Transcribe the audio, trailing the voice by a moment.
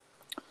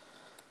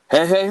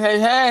Hey, hey, hey,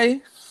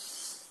 hey.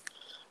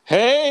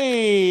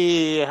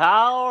 Hey,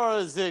 how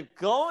is it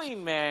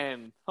going,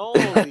 man?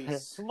 Holy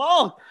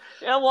smoke.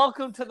 Yeah,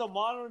 welcome to the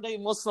Modern Day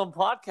Muslim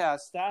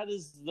Podcast. That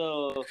is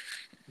the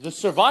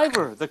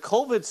survivor, the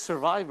COVID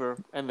survivor,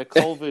 and the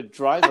COVID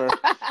driver.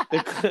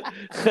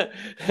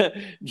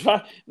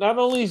 Not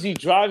only is he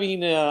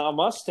driving a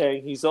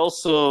Mustang, he's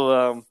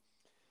also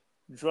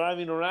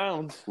driving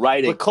around, but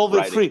Riding.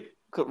 COVID free.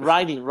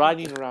 Riding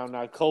around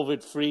now,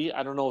 COVID free.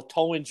 I don't know,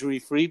 toe injury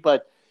free,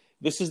 but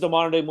this is the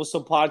Modern Day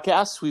Muslim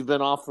Podcast. We've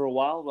been off for a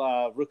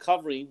while,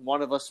 recovering,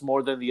 one of us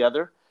more than the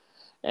other.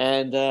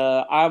 And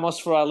I'm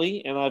Asfar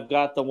Ali, and I've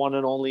got the one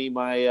and only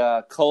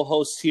my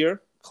co-host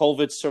here,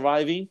 COVID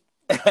surviving.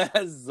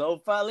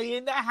 Zofali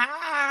in the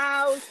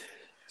house.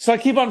 So I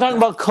keep on talking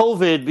about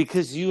COVID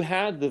because you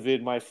had the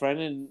vid, my friend.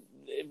 And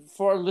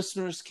for our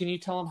listeners, can you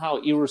tell them how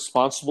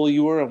irresponsible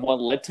you were and what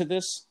led to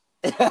this?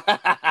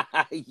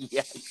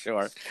 Yeah,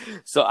 sure.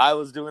 So I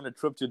was doing a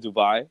trip to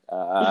Dubai.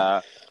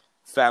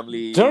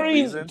 Family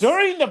reasons.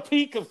 During the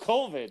peak of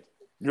COVID.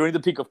 During the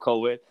peak of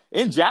COVID.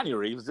 In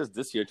January. It was just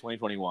this year,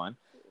 2021.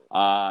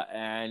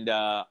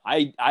 I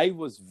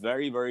was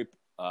very, very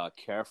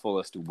careful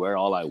as to where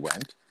all I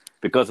went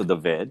because of the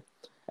vid.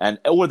 And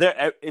over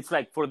there, it's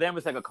like, for them,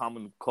 it's like a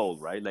common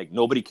cold, right? Like,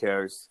 nobody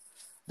cares.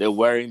 They're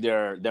wearing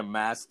their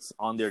masks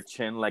on their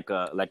chin like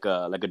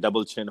a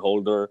double chin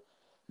holder.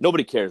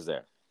 Nobody cares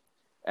there.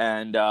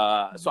 And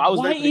so I was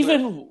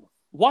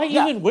Why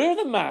even wear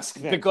the mask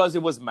then? Because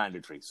it was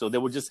mandatory. So they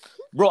would just,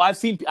 I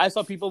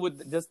saw people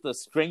with just the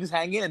strings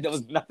hanging and there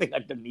was nothing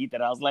underneath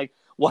it. I was like,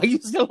 why are you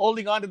still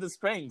holding on to the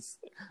strings?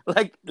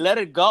 Like, let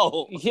it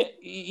go.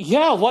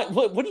 Yeah. What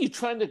are you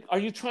are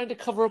you trying to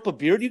cover up a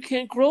beard you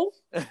can't grow?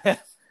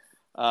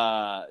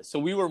 So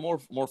we were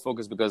more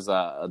focused because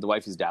the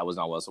wifey's dad was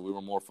not well. So we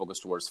were more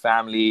focused towards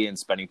family and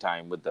spending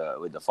time with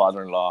the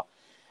father-in-law.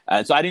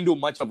 And so I didn't do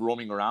much of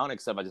roaming around,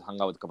 except I just hung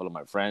out with a couple of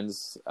my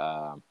friends.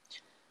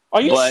 Are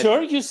you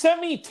sure? You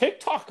sent me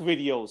TikTok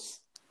videos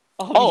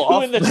of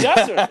you in the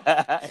desert.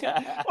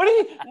 What are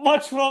you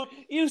much wrong?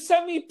 You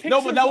sent me pictures.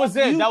 No, but that was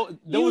it.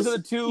 Those are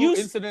the two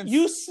incidents.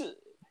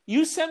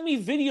 You sent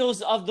me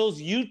videos of those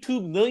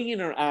YouTube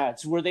millionaire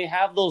ads where they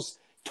have those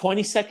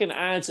 20-second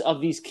ads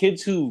of these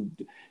kids who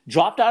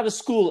dropped out of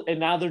school and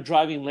now they're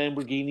driving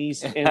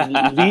Lamborghinis and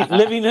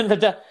living in the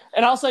desert.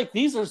 And I was like,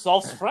 these are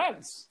Zolf's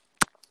friends.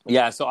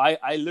 Yeah, so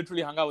I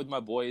literally hung out with my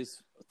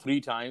boys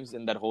 3 times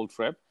in that whole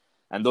trip.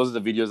 And those are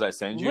the videos I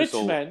send you. Rich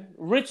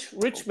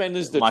men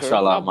is the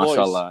mashallah, term,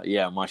 mashallah. boys.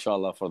 Yeah,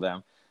 mashallah for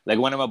them. Like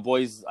one of my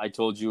boys, I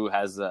told you,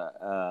 has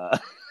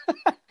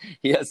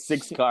he has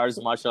 6 cars,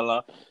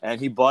 mashallah, and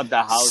he bought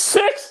the house.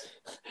 6?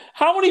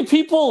 How many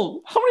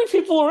people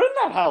are in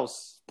that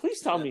house?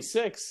 Please tell me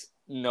 6.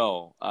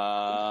 No.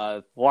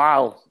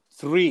 Wow.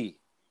 3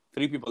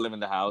 people live in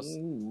the house.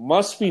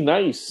 Must be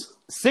nice.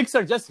 6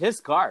 are just his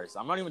cars.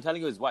 I'm not even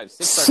telling you his wife.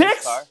 6 are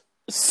his cars.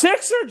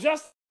 6 are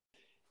just.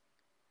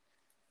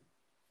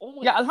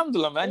 Yeah,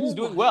 alhamdulillah, man. He's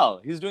doing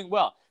well.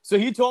 So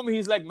he told me,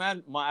 he's like,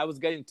 man, I was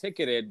getting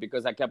ticketed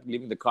because I kept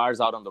leaving the cars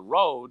out on the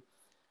road.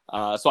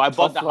 So I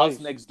bought the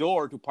house next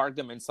door to park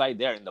them inside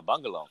there in the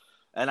bungalow.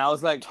 And I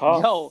was like,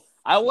 yo,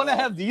 I want to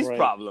have these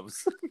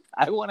problems.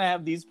 I want to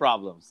have these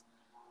problems.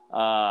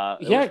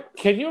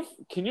 Can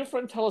your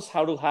friend tell us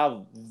how to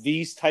have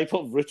these type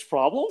of rich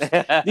problems?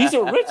 These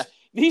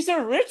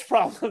are rich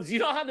problems. You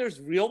know how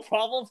there's real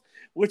problems,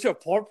 which are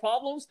poor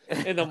problems,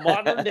 in the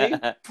modern day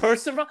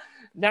person.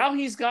 Now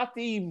he's got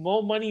the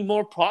more money,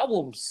 more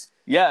problems.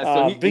 Yeah,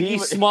 so Biggie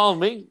Small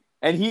me.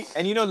 And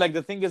you know, like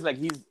the thing is, like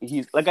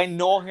he's like, I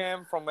know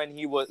him from when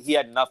he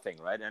had nothing,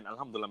 right? And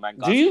alhamdulillah, man,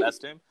 God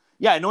blessed him.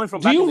 Yeah, I know him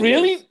from. Do you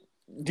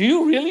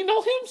really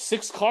know him?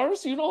 6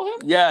 cars, you know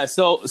him? Yeah,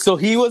 so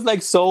he was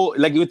like,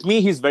 with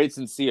me, he's very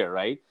sincere,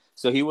 right?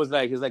 So he's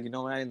like, you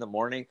know, man, in the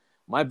morning,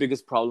 my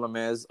biggest problem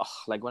is,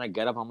 like when I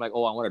get up, I'm like, I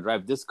want to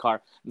drive this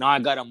car. Now I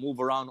got to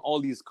move around all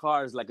these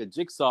cars like a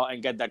jigsaw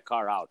and get that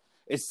car out.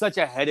 It's such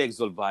a headache,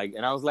 Zulbag.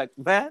 And I was like,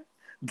 man,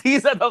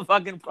 these are the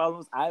fucking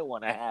problems I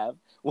want to have,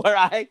 where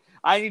I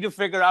need to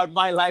figure out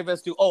my life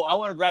as to, I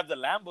want to drive the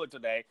Lambo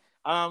today.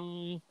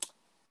 I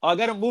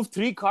got to move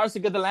 3 cars to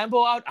get the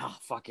Lambo out.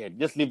 Fuck it.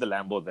 Just leave the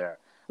Lambo there.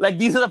 Like,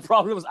 these are the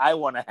problems I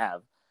want to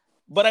have.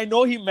 But I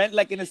know he meant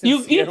like in a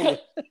sincere way.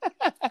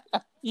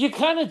 You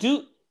kind of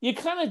do.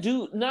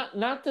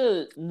 Not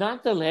the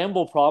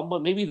Lambo problem,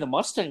 but maybe the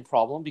Mustang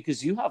problem,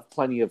 because you have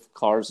plenty of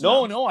cars.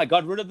 No, I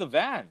got rid of the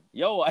van.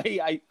 Yo,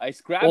 I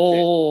scrapped it.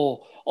 No,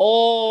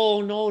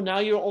 now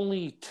you're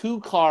only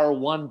 2 car,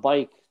 1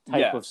 bike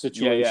type of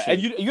situation. Yeah.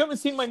 And you haven't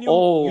seen my new.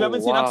 You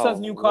haven't seen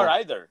Aksa's new car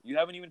either. You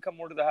haven't even come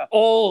over to the house.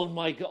 Oh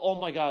my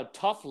god,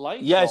 tough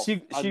life. Yeah,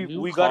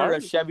 we got her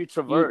a Chevy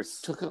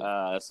Traverse.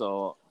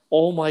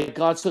 Oh my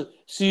god, so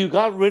you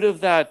got rid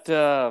of that.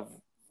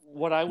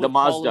 What I would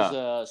call is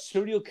a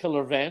serial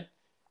killer van.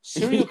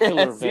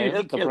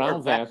 The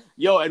brown van.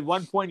 Yo, at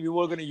one point we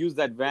were going to use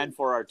that van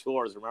for our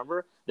tours,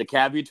 remember? The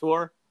cabbie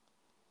tour?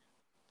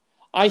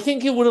 I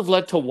think it would have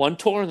led to one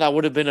tour, and that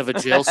would have been of a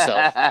jail cell.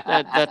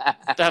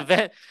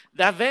 That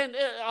van,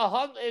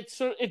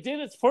 it did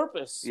its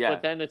purpose, Yeah.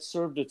 but then it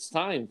served its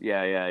time.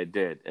 Yeah, it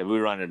did. We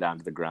run it down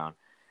to the ground.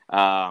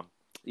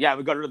 Yeah,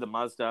 we got rid of the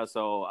Mazda.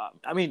 So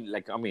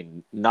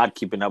not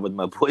keeping up with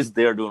my boys.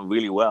 They're doing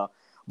really well.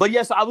 But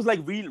yes, I was like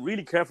really,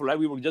 really careful. Right,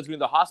 we were just in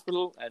the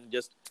hospital and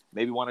just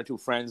maybe one or two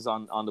friends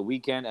on the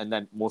weekend, and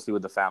then mostly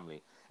with the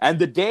family. And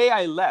the day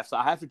I left, so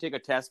I have to take a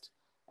test.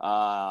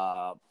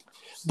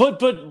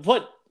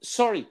 But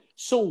sorry.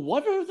 So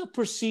what are the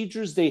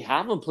procedures they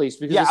have in place?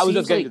 Because I was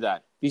just getting to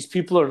that. These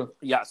people are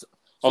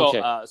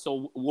okay.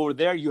 So we're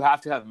there. You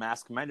have to have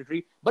mask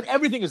mandatory, but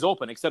everything is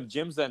open except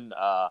gyms and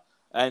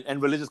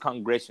religious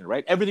congregation.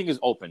 Right? Everything is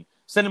open.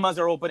 Cinemas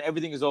are open.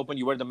 Everything is open.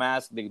 You wear the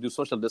mask. They do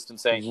social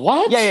distancing.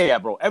 What? Yeah,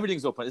 bro.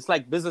 Everything's open. It's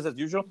like business as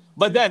usual.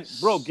 But then,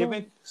 bro,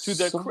 given to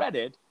their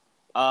credit,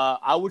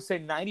 I would say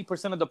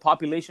 90% of the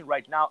population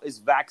right now is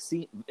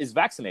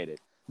vaccinated.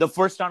 The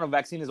first round of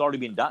vaccine has already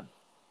been done.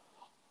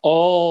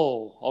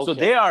 Oh, okay.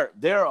 So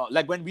they're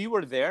like when we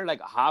were there,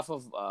 like half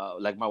of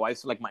like my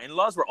wife's, like my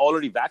in-laws were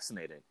already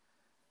vaccinated.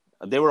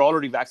 They were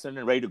already vaccinated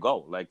and ready to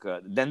go. Like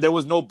then there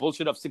was no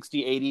bullshit of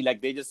 60, 80. Like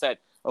they just said,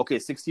 okay,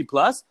 60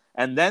 plus,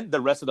 and then the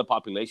rest of the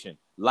population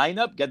line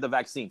up, get the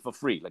vaccine for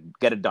free, like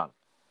get it done.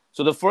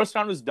 So the first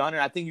round was done,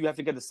 and I think you have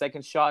to get the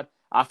second shot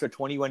after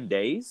 21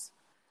 days.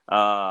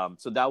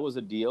 So that was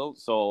a deal.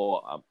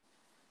 So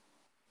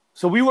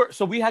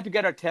we had to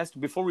get our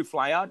test before we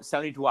fly out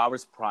 72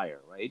 hours prior,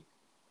 right?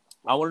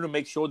 I wanted to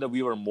make sure that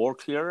we were more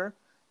clearer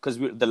because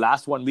the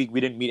last 1 week we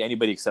didn't meet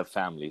anybody except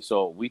family.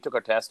 So we took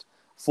our test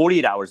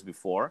 48 hours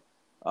before,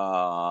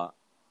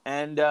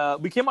 and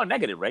we came out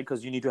negative, right?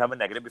 Because you need to have a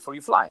negative before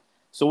you fly.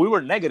 So we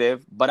were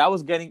negative, but I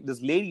was getting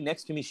this lady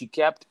next to me. She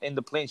kept in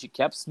the plane. She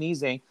kept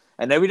sneezing,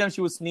 and every time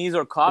she would sneeze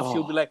or cough, she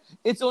would be like,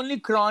 "It's only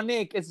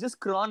chronic. It's just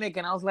chronic."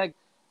 And I was like,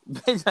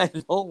 "Bitch, I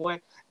know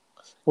why."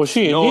 Was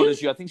she Indian?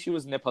 No, I think she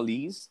was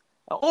Nepalese.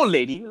 Old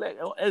lady, like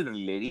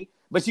elderly lady.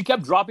 But she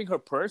kept dropping her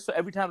purse. So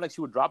every time, like,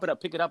 she would drop it,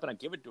 I'd pick it up and I'd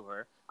give it to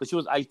her.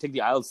 Because I take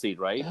the aisle seat,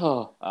 right?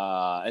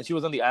 And she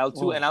was on the aisle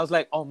too. And I was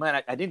like, oh,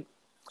 man, I didn't.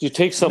 You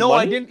take some money?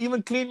 money? I didn't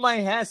even clean my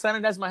hands,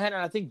 sanitize my hand.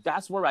 And I think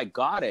that's where I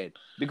got it.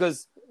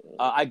 Because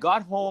I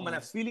got home and I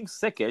was feeling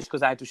sickish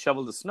because I had to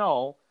shovel the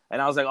snow. And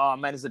I was like, oh,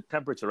 man, it's the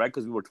temperature, right?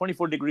 Because we were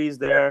 24 degrees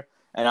there.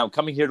 And I'm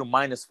coming here to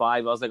 -5.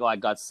 I was like, oh, I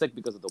got sick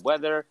because of the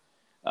weather.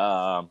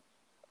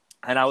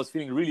 And I was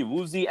feeling really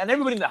woozy. And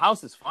everybody in the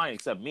house is fine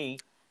except me.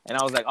 And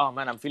I was like, oh,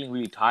 man, I'm feeling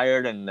really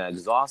tired and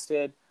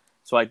exhausted.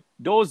 So I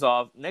dozed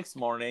off. Next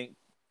morning,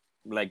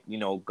 like,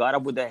 got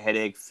up with a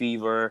headache,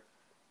 fever,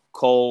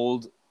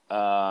 cold,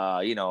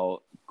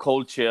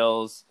 cold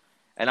chills.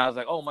 And I was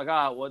like, oh, my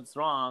God, what's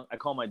wrong? I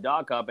called my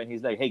doc up, and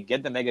he's like, hey,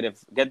 get the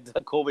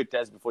COVID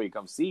test before you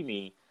come see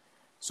me.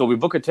 So we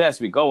book a test.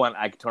 We go, and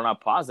I turn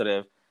out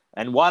positive.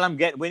 And while I'm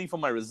waiting for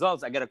my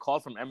results, I get a call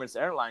from Emirates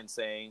Airlines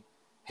saying,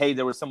 hey,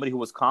 there was somebody who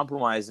was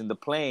compromised in the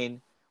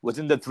plane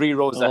within the 3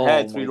 rows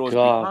ahead, 3 rows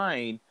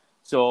behind.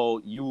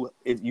 So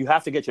you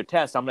have to get your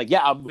test. I'm like,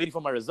 yeah, I'm waiting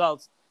for my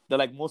results. They're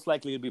like, most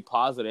likely it'll be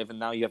positive, and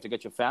now you have to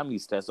get your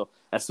family's test. So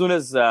as soon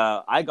as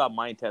I got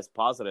my test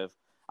positive,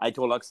 I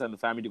told Alexa and the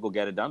family to go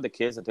get it done, the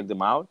kids, and took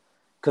them out.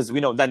 Because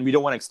then we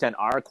don't want to extend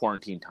our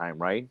quarantine time,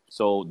 right?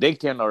 So they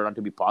turned out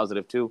to be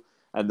positive too.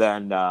 And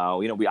then,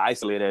 we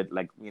isolated,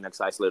 like,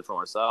 isolated from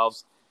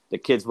ourselves. The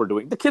kids were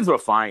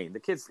fine. The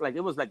kids, like,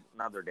 it was like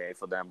another day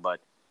for them, but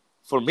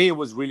for me, it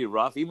was really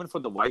rough. Even for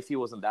the wifey, it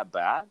wasn't that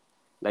bad.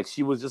 Like,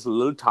 she was just a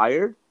little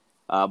tired,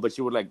 but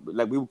she would,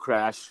 like we would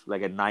crash,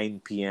 like, at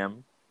 9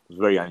 p.m. It was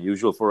very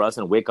unusual for us,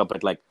 and wake up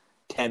at, like,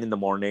 10 in the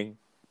morning.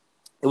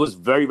 It was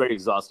very, very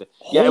exhausting.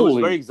 Yeah, it was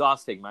very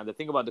exhausting, man. The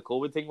thing about the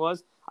COVID thing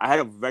was I had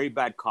a very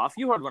bad cough.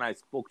 You heard when I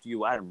spoke to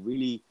you, I had a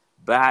really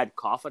bad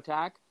cough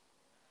attack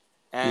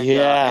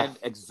and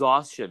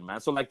exhaustion,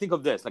 man. So, like, think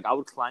of this. Like, I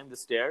would climb the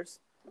stairs,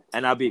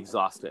 and I'd be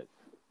exhausted.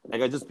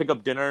 Like, I just pick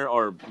up dinner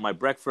or my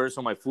breakfast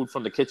or my food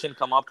from the kitchen,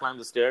 come up, climb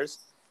the stairs,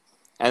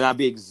 and I'd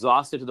be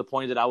exhausted to the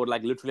point that I would,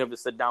 like, literally have to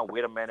sit down,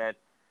 wait a minute,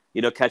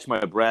 catch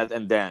my breath,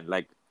 and then,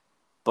 like,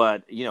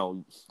 but,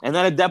 and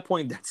then at that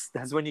point,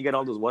 that's when you get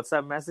all those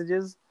WhatsApp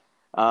messages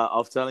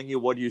of telling you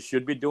what you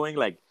should be doing,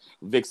 like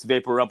Vicks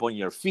Vapor Up on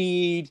your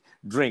feet,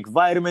 drink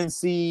vitamin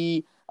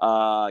C,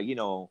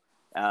 oregano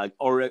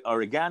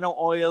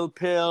oil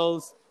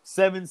pills,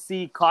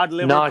 7C cod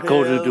liver Not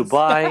pills. go to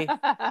Dubai.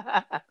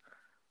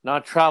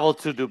 Not travel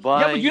to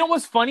Dubai. Yeah, but you know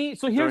what's funny?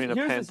 So here's the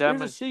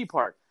shitty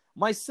part.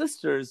 My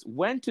sisters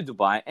went to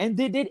Dubai and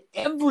they did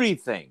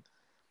everything.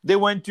 They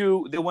roamed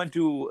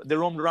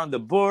around the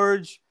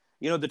Burj,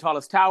 the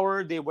tallest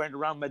tower. They went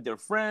around, met their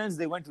friends.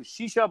 They went to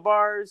shisha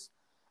bars.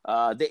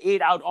 They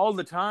ate out all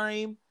the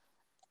time.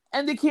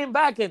 And they came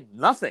back and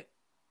nothing.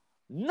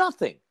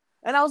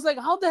 And I was like,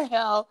 how the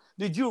hell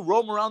did you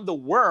roam around the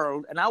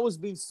world? And I was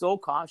being so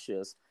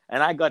cautious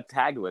and I got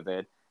tagged with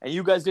it. And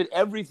you guys did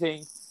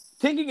everything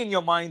thinking in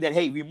your mind that,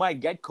 hey, we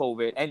might get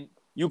COVID, and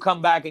you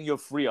come back and you're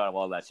free out of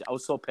all that shit. I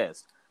was so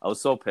pissed.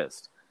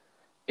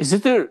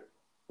 Isn't there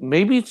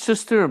Maybe it's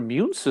just their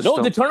immune system.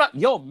 No, they turned out.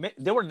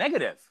 They were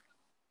negative.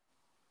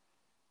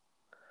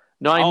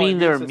 No, I mean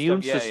their immune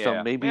immune system.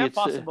 Yeah. Maybe it's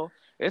possible.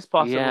 It's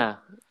possible. Yeah.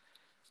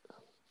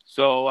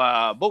 So,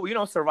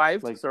 but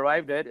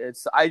survived it.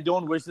 I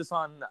don't wish this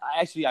on.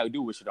 Actually, I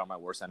do wish it on my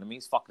worst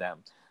enemies. Fuck them,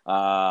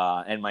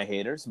 and my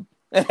haters.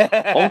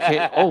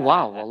 Okay. Oh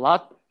wow, a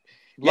lot.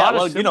 Yeah,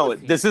 well,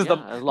 this is the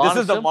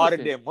sympathy.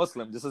 modern day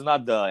Muslim. This is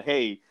not the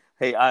hey.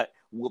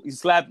 You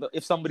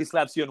if somebody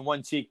slaps you on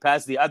one cheek,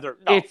 pass the other.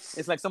 No,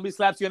 it's like somebody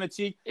slaps you on a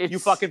cheek, you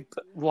fucking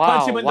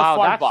punch him in the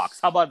fart box.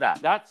 How about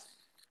that?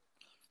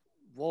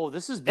 Whoa,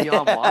 this is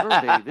beyond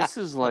modern day. This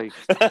is like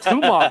too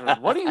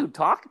modern. What are you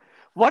talking?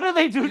 What do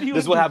they do to you?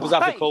 This is what happens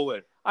after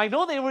COVID. I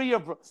know they were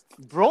your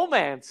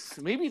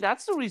bromance. Maybe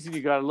that's the reason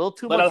you got a little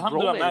too much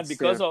alhamdulillah, bromance man,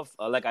 because of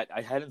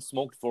I hadn't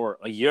smoked for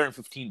a year and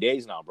 15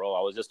 days now, bro.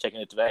 I was just checking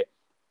it today.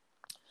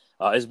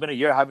 It's been a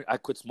year I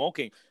quit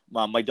smoking.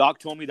 My doc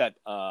told me that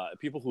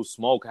people who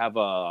smoke have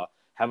a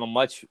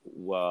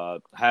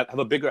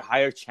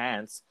higher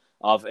chance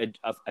of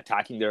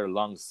attacking their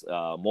lungs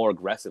more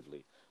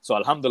aggressively. So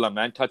alhamdulillah,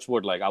 man, touch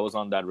wood, like I was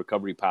on that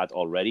recovery path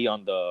already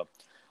on the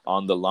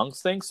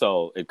lungs thing,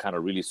 so it kind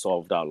of really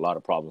solved out a lot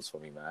of problems for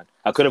me, man.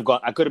 I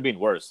could have been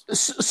worse.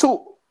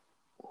 So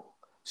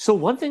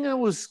one thing I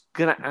was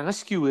gonna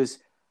ask you is,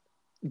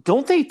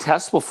 don't they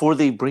test before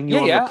they bring you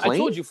on the plane? I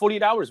told you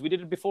 48 hours. We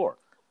did it before.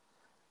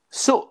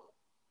 So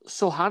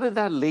how did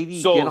that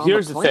lady get on the plane? So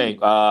here's the thing.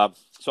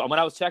 So when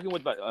I was checking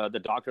with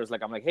the doctors,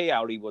 like I'm like, hey, I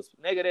already was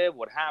negative.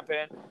 What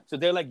happened? So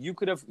they're like, you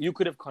could have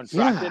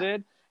contracted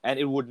it, and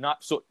it would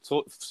not. So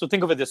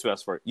think of it this way,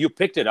 Asfar. You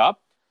picked it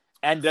up,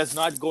 and does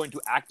not go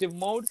into active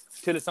mode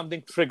till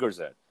something triggers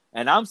it.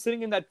 And I'm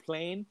sitting in that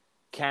plane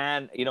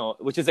can,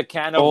 which is a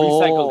can of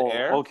recycled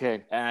air,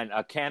 and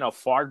a can of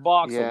fart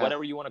box or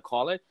whatever you want to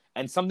call it,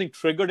 and something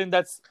triggered in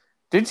that.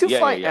 Didn't you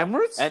fly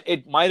Emirates? And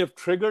it might have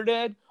triggered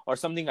it, or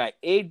something I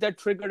ate that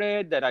triggered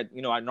it that I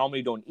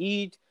normally don't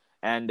eat,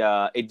 and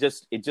it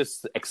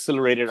just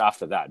accelerated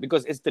after that,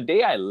 because it's the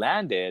day I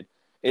landed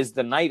is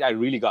the night I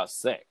really got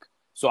sick.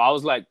 So I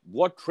was like,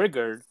 what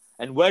triggered?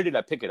 And where did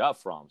I pick it up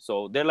from?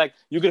 So they're like,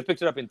 you could have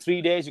picked it up in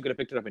 3 days. You could have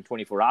picked it up in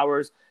 24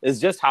 hours. It's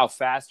just how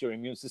fast your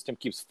immune system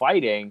keeps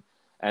fighting,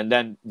 and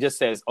then just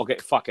says, okay,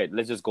 fuck it.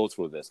 Let's just go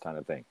through this kind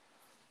of thing.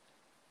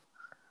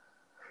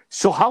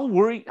 So how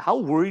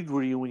worried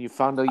were you when you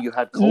found out you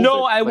had COVID?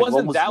 No, I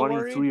wasn't that running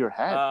worried through your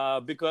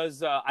head?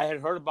 because I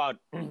had heard about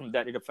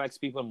that it affects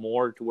people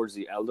more towards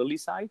the elderly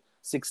side,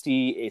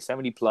 60,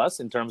 70 plus,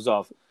 in terms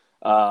of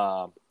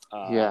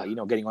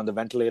getting on the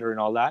ventilator and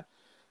all that.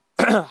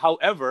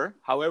 However,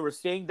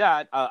 saying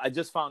that, I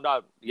just found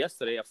out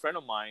yesterday, a friend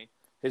of mine,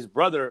 his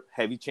brother,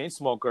 heavy chain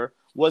smoker,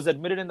 was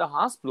admitted in the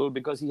hospital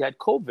because he had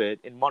COVID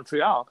in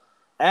Montreal,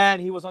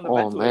 and he was on the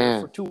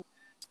ventilator for 2 weeks.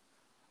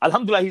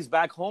 Alhamdulillah, he's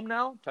back home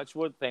now. Touch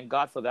wood, thank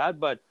God for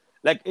that. But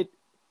it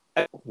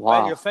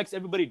affects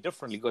everybody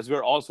differently, because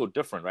we're all so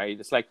different, right?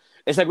 It's like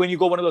when you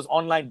go one of those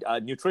online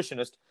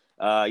nutritionist,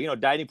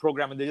 dieting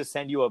program, and they just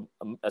send you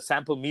a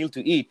sample meal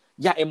to eat.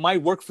 Yeah, it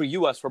might work for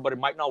you, Asfar, but it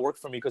might not work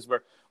for me, because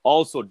we're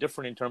all so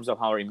different in terms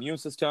of our immune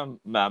system,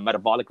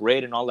 metabolic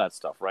rate, and all that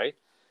stuff, right?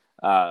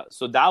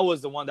 So that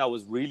was the one that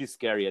was really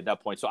scary at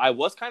that point. So I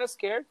was kind of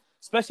scared,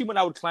 especially when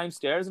I would climb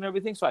stairs and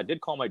everything. So I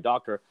did call my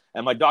doctor,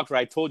 and my doctor,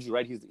 I told you,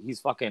 right?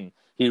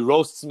 He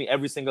roasts me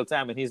every single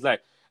time, and he's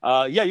like,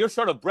 "Yeah, you're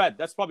short of breath.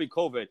 That's probably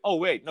COVID. Oh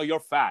wait, no,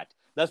 you're fat.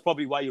 That's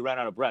probably why you ran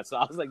out of breath." So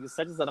I was like, "You're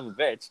such a son of a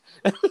bitch.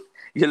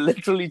 You're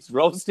literally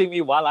roasting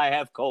me while I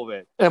have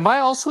COVID." Am I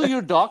also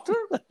your doctor?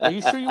 Are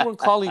you sure you weren't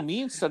calling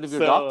me instead of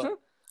your doctor?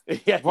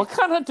 Yeah. What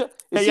kind of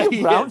is he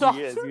a brown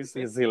doctor?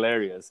 He's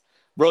hilarious,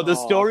 bro. The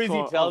stories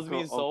he tells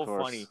me is so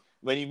funny.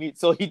 When you meet,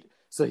 so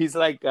he's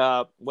like,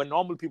 when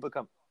normal people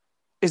come.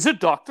 Is it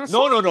Dr.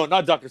 Saab? No,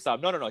 not Dr. Saab.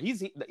 No.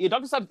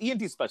 Dr. Saab,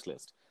 ENT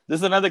specialist.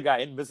 This is another guy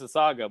in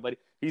Mississauga, but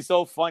he's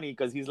so funny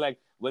because he's like,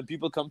 when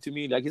people come to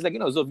me, like, he's like,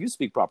 Zof, you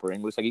speak proper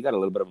English. Like, you got a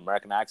little bit of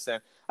American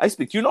accent. I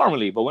speak to you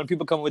normally, but when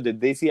people come with the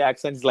Desi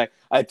accent, he's like,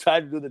 I try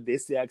to do the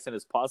Desi accent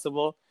as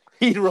possible.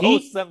 He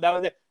roasts them. That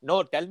was it.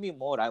 No, tell me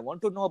more. I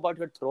want to know about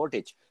your throat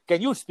itch.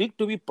 Can you speak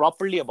to me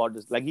properly about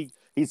this? Like,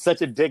 he's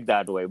such a dick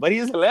that way, but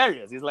he's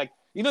hilarious. He's like,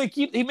 he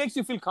makes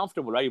you feel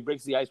comfortable, right? He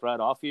breaks the ice right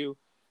off you.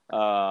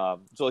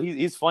 So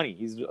he's funny.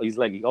 He's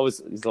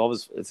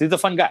a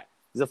fun guy.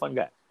 He's a fun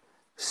guy.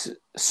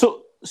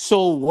 So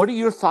what are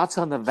your thoughts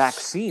on the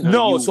vaccine?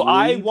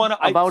 I want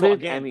to about it.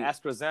 Again,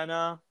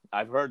 AstraZeneca.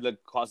 I've heard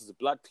that causes a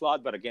blood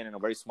clot, but again, in a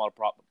very small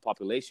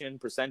population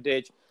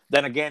percentage.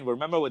 Then again,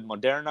 remember with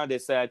Moderna, they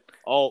said,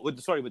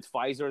 with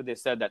Pfizer, they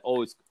said that,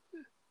 it's.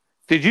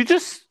 Did you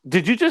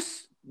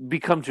just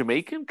become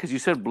Jamaican because you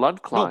said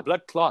blood clot? No,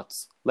 blood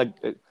clots. Like.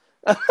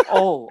 I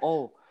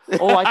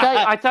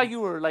thought you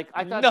were like,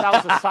 I thought that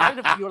was a side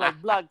effect. You were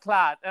like blood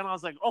clot, and I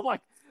was like, I'm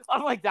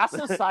like, that's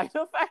a side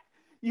effect.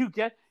 You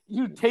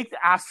take the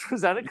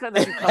AstraZeneca and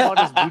then you come out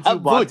as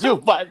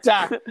Buju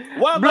Banta.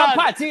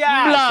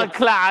 Blood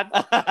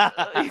clot.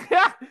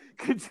 Yeah,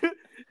 could you?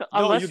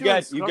 No, you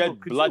get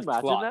blood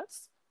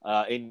clots.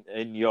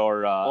 in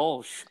your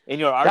Oh, in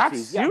your that's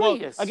arteries. Yeah, well,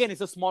 serious. again,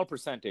 it's a small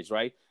percentage,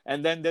 right?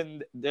 And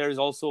then there's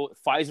also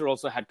Pfizer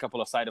also had a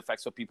couple of side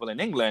effects for people in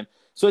England.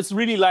 So it's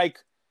really like,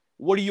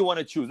 what do you want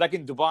to choose? Like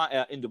in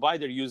Dubai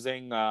they're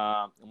using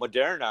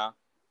Moderna.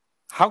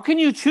 How can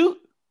you choose?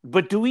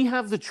 But do we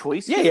have the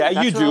choice Yeah, here? yeah,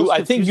 you That's what I do. was I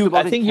think confused you. I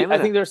about in think you. I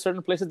Canada. think there are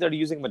certain places that are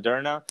using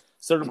Moderna.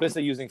 Certain places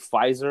are using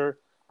Pfizer.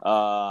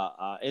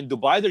 In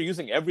Dubai, they're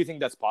using everything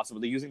that's possible.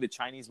 They're using the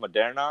Chinese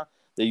Moderna.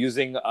 They're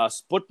using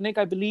Sputnik,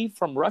 I believe,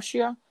 from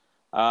Russia.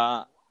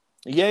 Uh,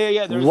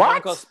 yeah. There's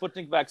one called What?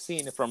 Sputnik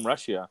vaccine from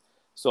Russia.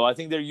 So I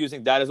think they're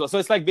using that as well. So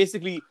it's like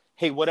basically,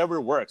 hey,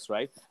 whatever works,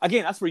 right?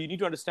 Again, that's where you need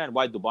to understand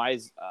why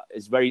Dubai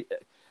is very.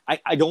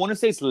 I don't want to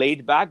say it's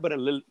laid back, but a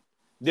little.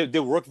 They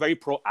work very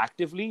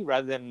proactively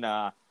rather than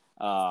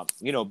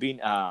being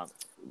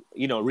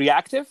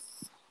reactive.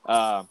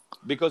 Uh,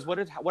 because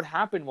what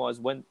happened was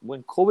when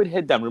COVID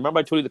hit them. Remember,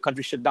 I told you the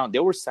country shut down. They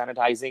were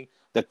sanitizing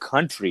the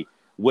country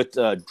with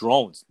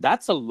drones.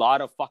 That's a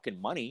lot of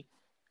fucking money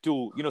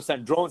to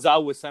send drones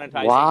out with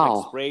sanitizing like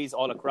Wow. sprays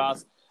all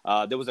across.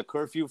 There was a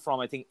curfew from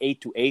I think 8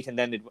 to 8, and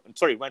then it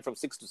went from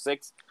 6 to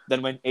 6,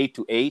 then went 8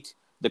 to 8.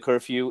 The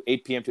curfew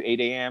 8 p.m. to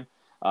 8 a.m.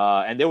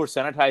 And they were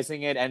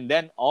sanitizing it, and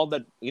then all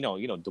that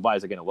Dubai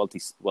is again a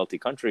wealthy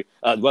country,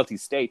 wealthy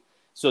state,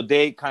 so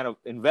they kind of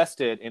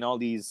invested in all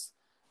these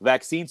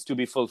vaccines to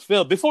be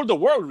fulfilled before the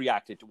world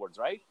reacted towards.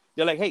 Right?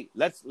 They're like, hey,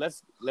 let's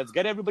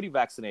get everybody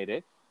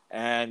vaccinated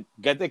and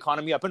get the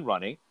economy up and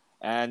running.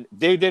 And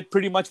they did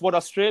pretty much what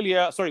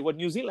what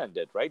New Zealand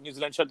did. Right? New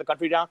Zealand shut the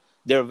country down.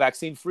 They were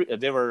vaccine free.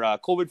 They were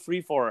COVID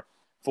free for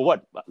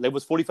what? There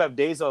was 45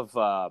 days of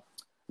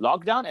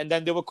lockdown, and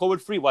then they were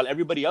COVID free while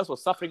everybody else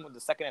was suffering with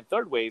the second and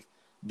third wave.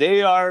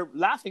 They are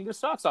laughing their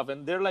socks off,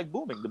 and they're like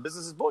booming. The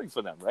business is booming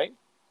for them, right?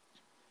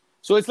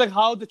 So it's like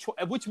how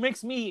which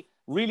makes me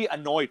really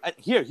annoyed.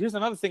 Here's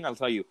another thing I'll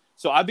tell you.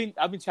 So I've been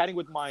chatting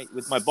with my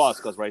boss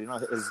because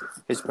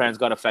his parents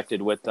got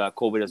affected with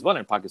COVID as well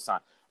in Pakistan.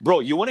 Bro,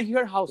 you want to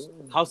hear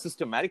how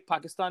systematic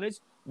Pakistan is,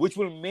 which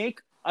will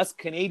make us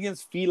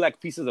Canadians feel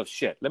like pieces of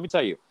shit. Let me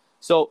tell you.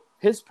 So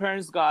his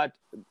parents got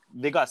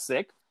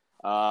sick.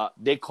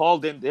 They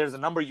called in. There's a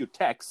number you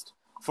text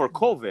for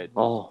COVID.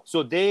 Oh.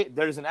 So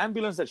there's an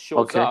ambulance that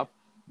shows up.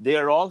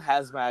 They're all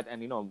hazmat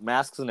and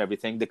masks and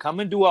everything. They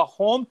come and do a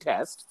home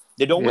test.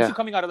 They don't want you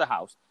coming out of the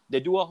house. They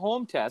do a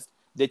home test.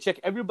 They check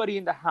everybody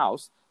in the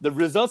house. The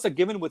results are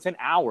given within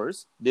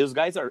hours. Those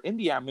guys are in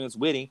the ambulance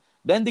waiting.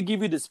 Then they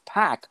give you this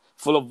pack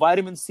full of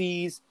vitamin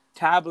C's,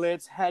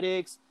 tablets,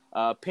 headaches,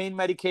 pain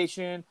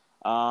medication,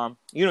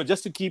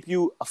 just to keep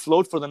you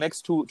afloat for the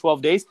next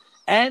 12 days.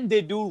 And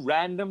they do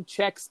random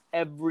checks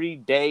every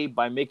day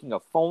by making a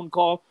phone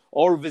call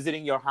or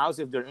visiting your house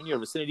if they're in your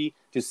vicinity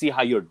to see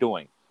how you're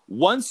doing.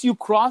 Once you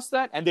cross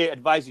that, and they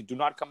advise you do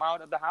not come out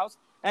of the house,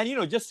 and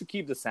just to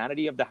keep the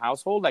sanity of the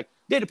household, like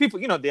the people,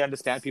 they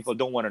understand people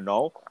don't want to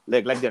know,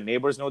 like their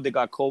neighbors know they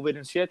got COVID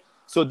and shit,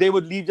 so they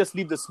would leave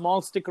the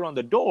small sticker on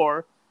the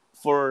door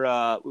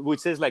for which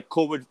says like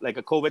COVID, like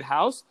a COVID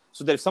house,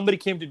 so that if somebody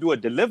came to do a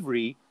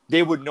delivery,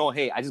 they would know,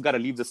 hey, I just got to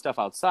leave the stuff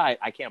outside.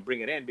 I can't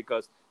bring it in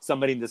because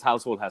somebody in this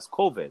household has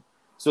COVID.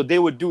 So they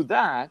would do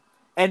that,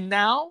 and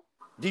now.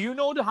 Do you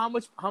know how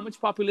much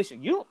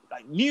population?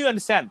 You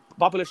understand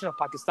population of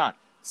Pakistan.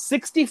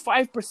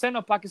 65%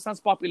 of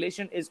Pakistan's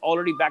population is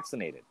already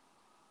vaccinated.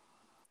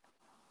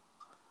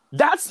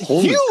 That's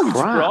huge,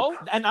 bro.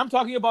 And I'm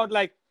talking about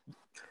like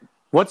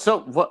what's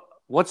the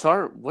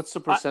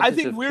percentage? I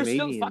think of we're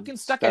Canadians still fucking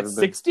stuck at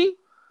 60.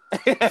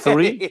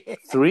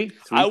 Three.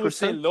 I would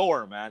say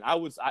lower, man.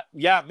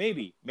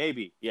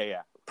 Maybe.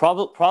 Yeah.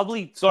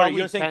 Probably. Sorry,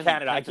 you're saying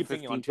Canada. I keep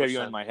thinking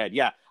Ontario in my head.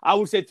 Yeah, I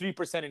would say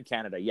 3% in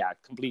Canada. Yeah,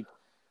 complete.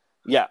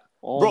 Yeah.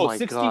 Oh bro, my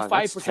 65%. God,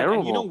 that's terrible.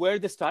 And you know where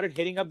they started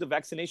hitting up the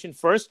vaccination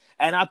first?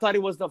 And I thought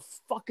it was the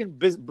fucking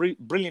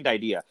brilliant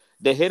idea.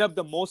 They hit up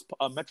the most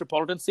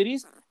metropolitan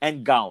cities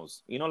and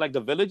gowns, like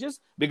the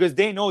villages, because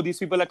they know these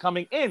people are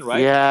coming in,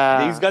 right?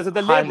 Yeah. These guys are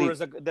the laborers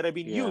that are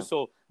being used.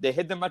 So they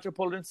hit the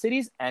metropolitan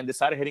cities and they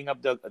started hitting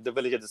up the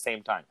village at the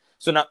same time.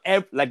 So now,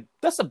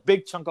 that's a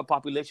big chunk of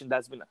population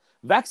that's been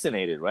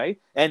vaccinated, right?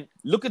 And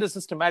look at the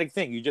systematic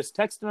thing. You just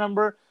text the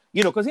number.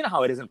 Because you know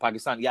how it is in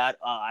Pakistan. Yaar,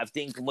 I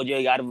think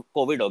mujhe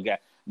COVID ho gaya.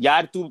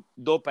 Yaar, tu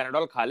 2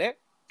 Panadol kha le,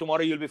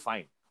 tomorrow you'll be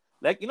fine.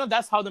 Like,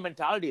 that's how the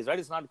mentality is, right?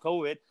 It's not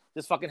COVID.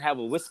 Just fucking have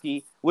a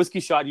whiskey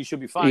shot, you should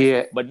be fine.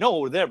 Yeah. But no,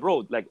 over there,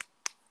 bro, like...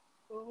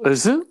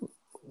 Is it?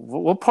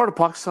 What part of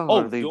Pakistan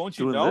are they don't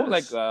you doing know?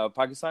 this? Like,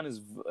 Pakistan is...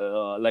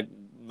 like,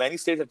 many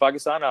states in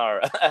Pakistan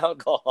are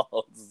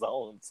alcohol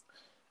zones.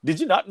 Did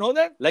you not know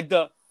that? Like,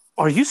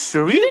 Are you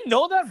serious? You didn't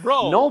know that,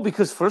 bro? No,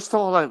 because first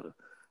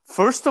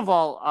of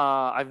all,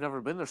 I've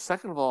never been there.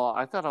 Second of all,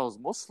 I thought I was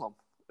Muslim,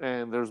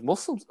 and there's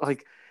Muslims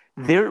like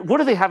there. What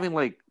are they having?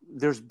 Like,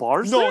 there's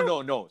bars.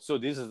 No. So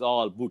this is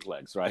all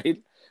bootlegs,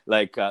 right?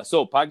 Like,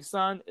 so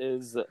Pakistan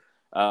is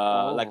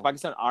like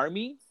Pakistan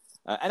Army,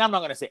 and I'm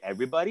not gonna say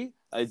everybody.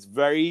 It's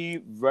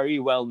very, very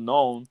well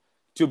known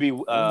to be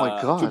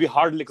to be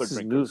hard liquor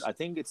drinkers. I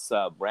think it's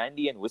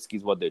brandy and whiskey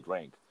is what they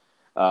drink.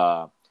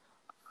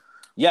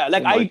 Yeah,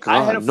 like Oh my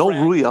I had a God. No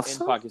friend Rui in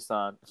Afza?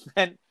 Pakistan,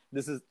 and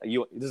this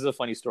is a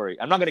funny story.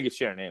 I'm not gonna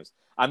share names.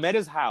 I'm at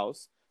his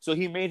house, so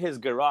he made his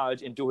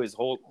garage into Oh his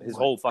my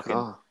whole fucking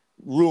God.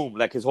 room,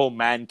 like his whole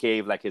man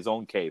cave, like his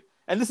own cave.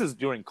 And this is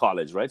during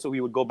college, right? So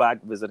we would go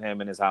back visit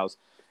him in his house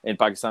in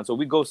Pakistan. So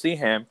we go see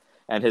him,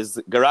 and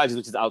his garage,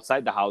 which is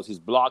outside the house, he's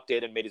blocked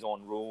it and made his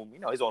own room,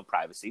 his own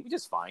privacy, which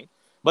is fine.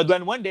 But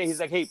then one day he's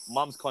like, "Hey,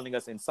 mom's calling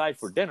us inside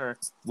for dinner.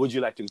 Would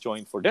you like to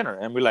join for dinner?"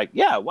 And we're like,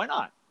 "Yeah, why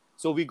not?"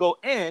 So we go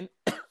in,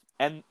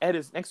 and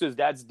next to his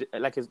dad's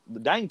the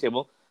dining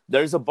table,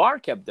 there's a bar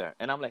kept there,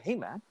 and I'm like, "Hey,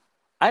 man,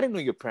 I didn't know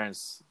your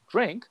parents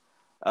drink,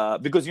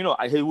 because he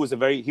was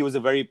a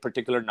very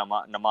particular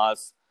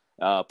namaz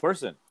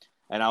person,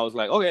 and I was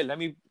like, okay, let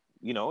me,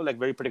 like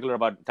very particular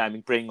about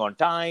timing, praying on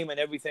time and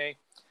everything.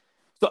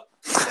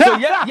 So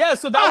yeah.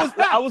 So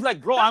I was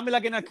like, bro, I'm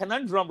like in a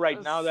conundrum right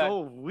That's now that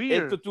so if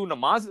weird. to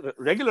namaz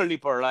regularly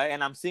per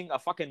and I'm seeing a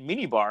fucking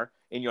mini bar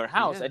in your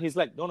house, Yeah. and he's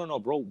like, no,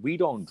 bro, we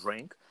don't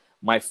drink.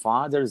 My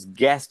father's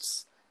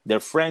guests, their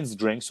friends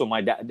drink, so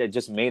my dad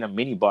just made a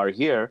mini bar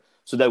here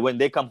so that when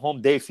they come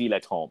home, they feel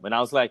at home. And I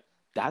was like,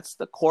 that's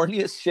the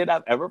corniest shit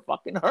I've ever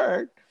fucking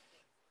heard.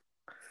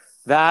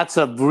 That's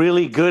a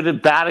really good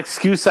and bad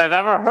excuse I've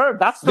ever heard.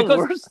 That's the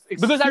worst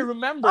excuse. Because I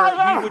remember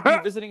we would be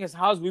visiting his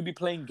house, we'd be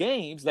playing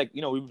games, like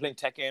we'd be playing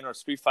Tekken or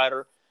Street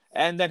Fighter,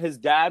 and then his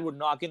dad would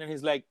knock in and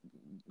he's like,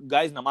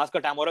 guys, namaz ka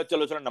time ho raha,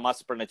 chalo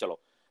namaz padhne chalo.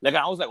 Like,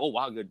 I was like, oh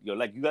wow, good. You're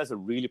like, you guys are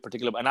really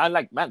particular. And I'm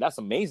like, man, that's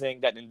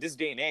amazing that in this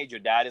day and age,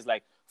 your dad is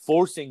like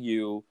forcing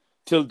you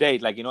till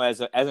date, like, as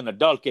an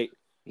adult.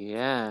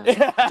 Yeah.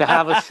 To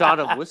have a shot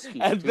of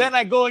whiskey. And then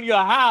I go in your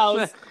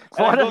house,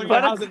 and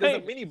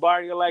there's a mini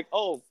bar. You're like,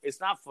 oh, it's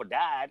not for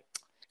dad.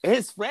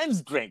 His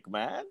friends drink,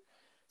 man.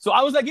 So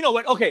I was like, you know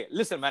what? Okay,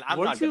 listen, man, I'm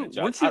not going to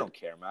judge. I don't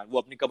care, man.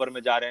 वो अपनी कब्र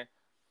में जा रहे हैं.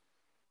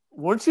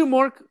 Weren't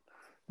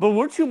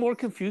you more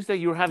confused that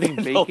you were having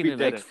bacon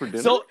and eggs for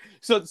dinner?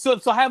 So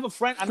I have a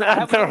friend. I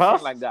have a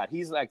friend like that.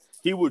 He's like,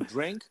 he would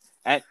drink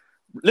and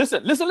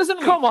listen to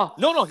me. Come on.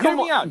 No, hear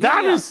me out.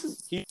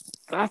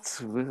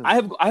 That's weird.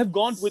 I have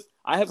gone with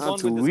this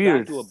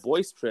guy to a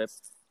boys' trip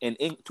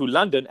to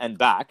London and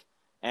back,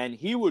 and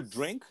he would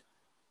drink.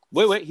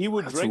 Wait, he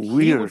would drink.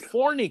 Weird. He would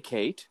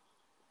fornicate.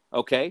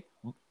 Okay.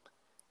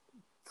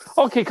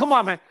 Okay, come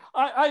on, man.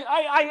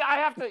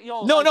 I have to.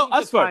 No,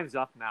 Asfar. Time's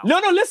up now. No,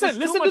 listen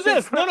to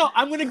this. No,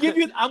 I'm going to give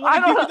you. I'm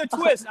going to give you the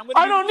twist.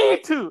 I don't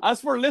need to.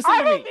 Asfar, listen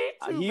to me.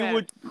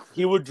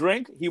 He would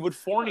drink. He would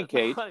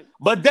fornicate.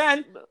 But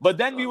then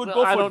we would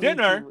go for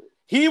dinner.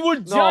 He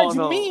would judge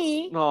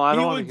me. No, I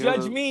don't. He would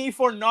judge me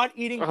for not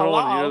eating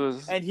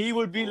halal, and he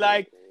would be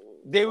like,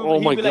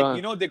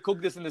 like, they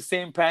cook this in the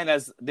same pan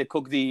as they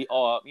cook the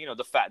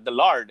the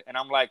lard, and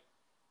I'm like,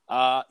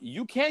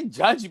 you can't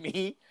judge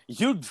me.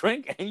 You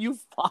drink and you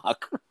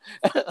fuck.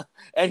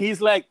 And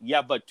he's like,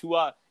 yeah, but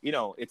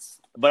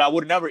but I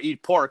would never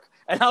eat pork.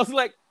 And I was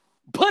like,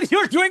 but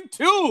you're doing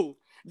 2.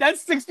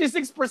 That's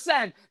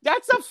 66%.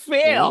 That's a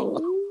fail.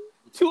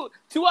 2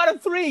 out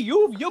of 3.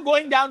 You're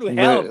going down to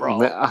hell,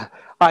 bro.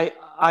 I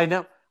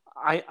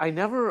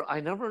never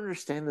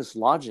understand this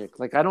logic.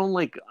 Like, I don't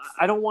want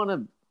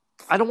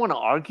to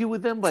argue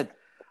with them, but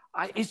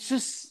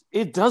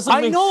it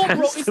doesn't make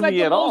sense to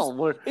me at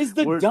all. It's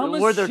the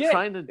dumbest where they're shit.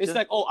 Trying to it's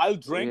like, oh, I'll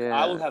drink,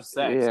 I will have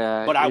sex,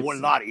 but I will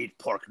not eat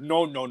pork.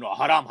 No,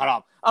 haram.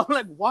 I'm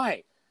like,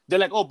 why? They're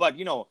like, oh, but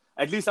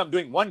at least I'm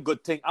doing one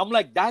good thing. I'm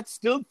like, that's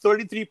still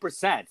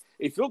 33%.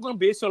 If you're going to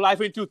base your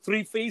life into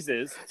 3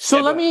 phases, so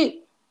let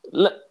me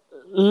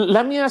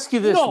ask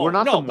you this: we're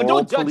not the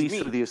moral police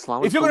of the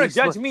Islamic. If you're going to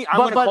judge me, I'm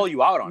going to call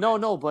you out on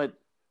it.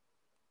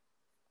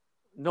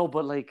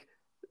 But like,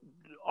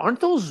 aren't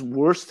those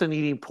worse than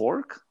eating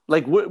pork?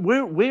 Like,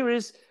 where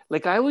is,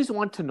 like, I always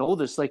want to know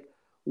this. Like,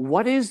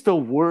 what is the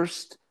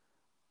worst?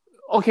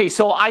 Okay,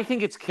 so I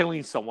think it's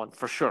killing someone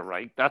for sure,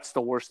 right? That's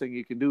the worst thing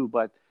you can do.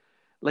 But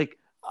like,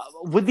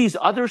 with these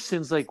other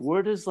sins, like,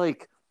 where does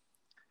like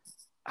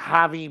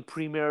having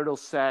premarital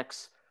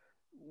sex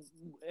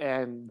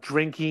and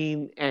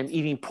drinking and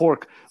eating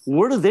pork,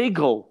 where do they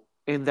go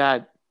in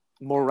that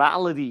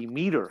morality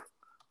meter?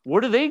 Where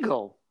do they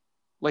go?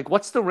 Like,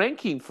 what's the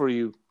ranking for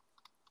you?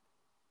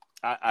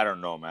 I don't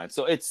know, man.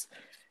 So it's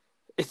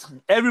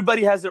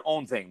everybody has their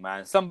own thing,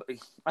 man.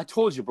 I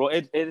told you, bro.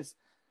 It is.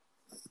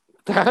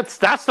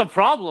 That's the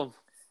problem.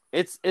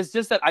 It's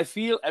just that I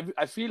feel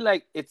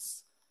like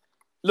it's.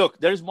 Look,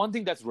 there's one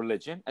thing that's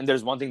religion, and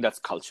there's one thing that's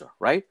culture,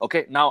 right?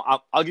 Okay,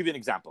 now I'll give you an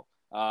example.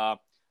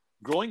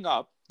 Growing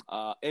up,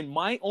 in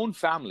my own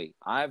family,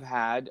 I've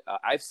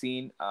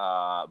seen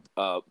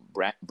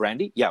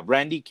brandy. Yeah,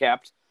 brandy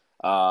kept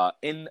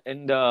in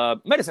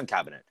the medicine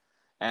cabinet,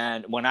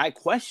 and when I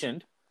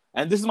questioned.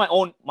 And this is my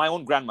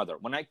own grandmother.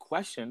 When I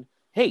questioned,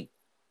 hey,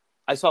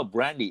 I saw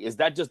brandy. Is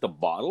that just a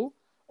bottle,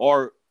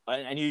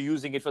 and you're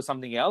using it for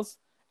something else?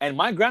 And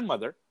my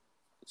grandmother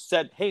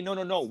said, hey,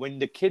 no. When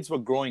the kids were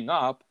growing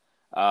up,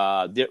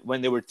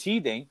 when they were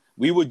teething,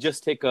 we would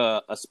just take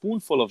a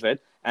spoonful of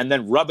it and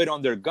then rub it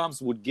on their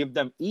gums. Would give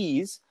them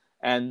ease,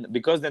 and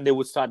because then they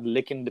would start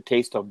licking the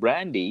taste of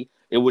brandy,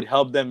 it would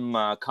help them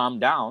calm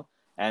down,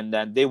 and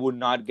then they would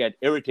not get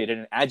irritated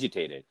and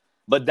agitated.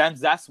 But then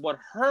that's what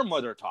her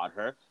mother taught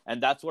her,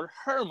 and that's what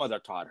her mother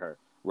taught her,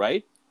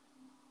 right?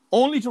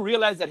 Only to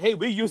realize that, hey,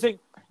 we're using,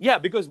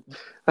 because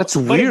that's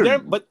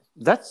weird. But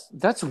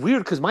that's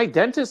weird because my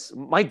dentist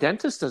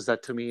does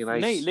that to me, and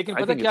I think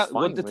it's fine.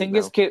 What the thing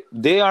is,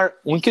 they are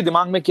उनके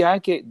दिमाग में क्या है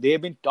कि they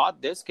have been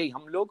taught this कि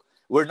हम लोग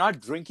we're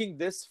not drinking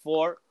this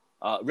for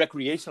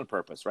recreational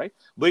purpose, right?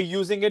 We're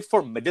using it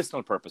for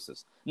medicinal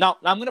purposes. Now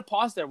I'm going to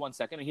pause there 1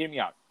 second and hear me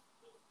out.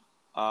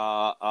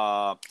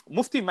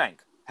 Mufti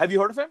Menk, have you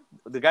heard of him?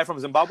 The guy from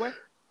Zimbabwe?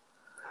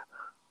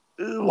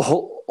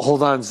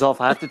 Hold on,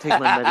 Zolf. I have to take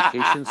my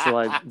medication,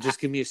 so just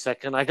give me a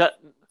second. I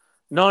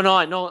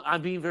know.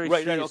 I'm being very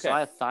serious. Right, okay. So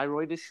I have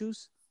thyroid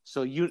issues.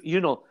 So you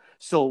know.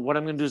 So what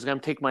I'm going to do is I'm going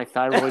to take my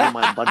thyroid and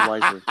my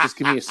Budweiser. Just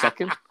give me a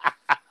second.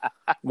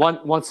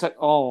 One sec.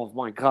 Oh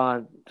my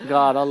God,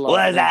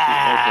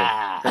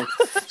 Allah. Okay.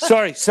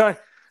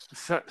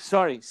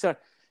 Sorry.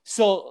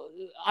 So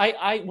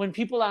I when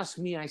people ask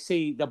me, I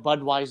say the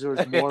Budweiser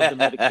is more of the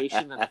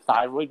medication than the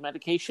thyroid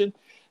medication.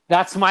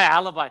 That's my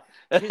alibi.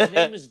 His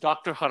name is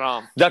Dr.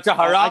 Haram. Dr.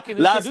 Haram,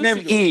 last name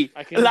E.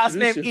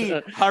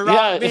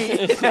 Haram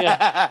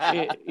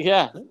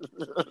Yeah.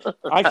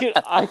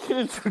 I can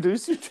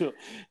introduce you to him.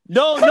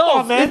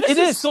 No, man. It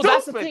is. So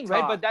that's the thing,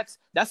 right? But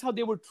that's how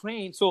they were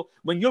trained. So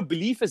when your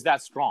belief is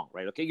that strong,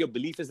 right? Okay, your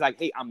belief is like,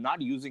 hey, I'm not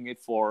using it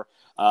for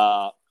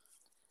so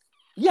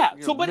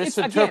but it's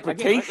again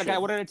right? Like I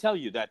wanted to tell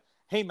you that,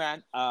 hey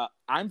man,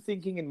 I'm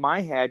thinking in my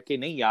head, कि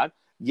नहीं यार,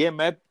 ये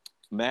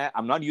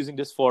I'm not using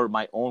this for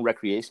my own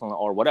recreational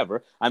or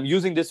whatever. I'm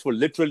using this for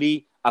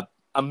literally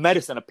a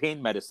medicine, a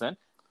pain medicine.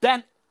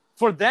 Then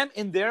for them,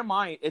 in their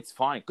mind, it's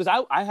fine. Because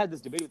I had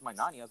this debate with my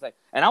Nani. I was like,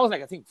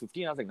 I think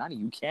 15. I was like, Nani,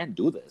 you can't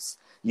do this.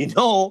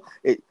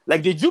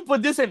 Did you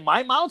put this in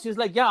my mouth? She's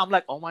like, yeah. I'm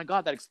like, oh my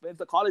God, that explains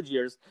the college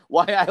years.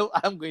 Why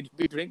I'm going to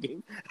be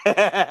drinking.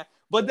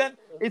 But then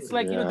it's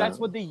like, that's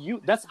what they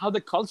use. That's how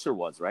the culture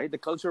was, right? The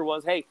culture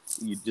was, hey,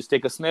 you just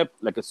take a snip,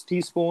 like a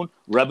teaspoon,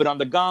 rub it on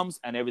the gums,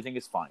 and everything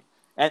is fine.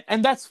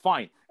 And that's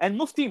fine. And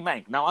Mufti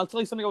Menk. Now, I'll tell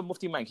you something about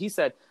Mufti Menk. He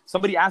said,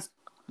 somebody asked,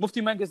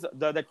 Mufti Menk is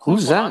that cool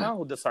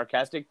Maulana, the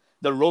sarcastic,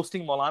 the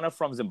roasting Maulana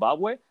from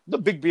Zimbabwe, the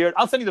big beard.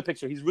 I'll send you the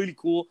picture. He's really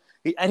cool.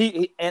 I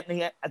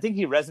think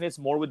he resonates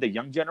more with the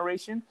young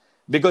generation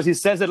because he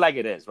says it like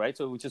it is, right?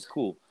 So, which is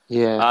cool.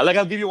 Yeah.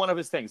 I'll give you one of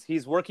his things.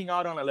 He's working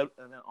out on an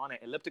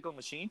elliptical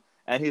machine,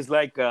 and he's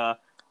like,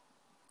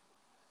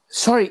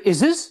 sorry,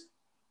 is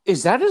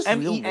that his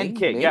real name?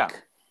 MENK, yeah.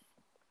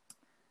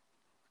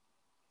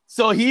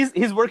 So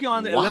he's working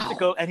on the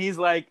elliptical, and he's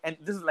like, and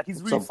this is like,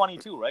 he's really funny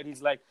too, right?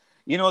 He's like,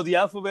 the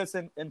alphabets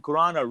in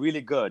Quran are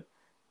really good.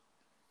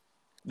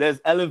 There's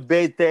Alif,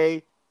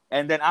 Bete,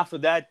 and then after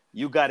that,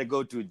 you got to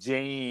go to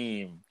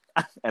Jim.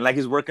 And like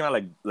he's working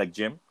on like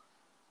Jim.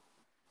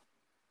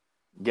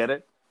 Get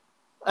it?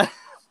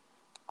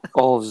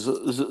 Oh,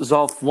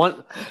 Zolf,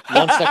 one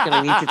second,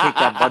 I need to take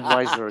that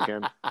Budweiser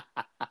again.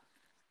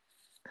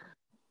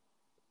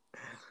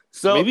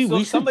 So maybe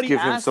we should give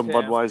him some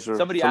Budweiser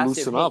to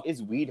loosen up.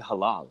 Is weed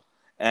halal?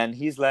 And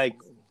he's like,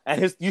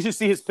 you should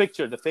see his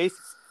picture, the face.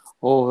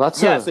 Oh,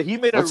 so he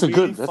made a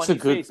really funny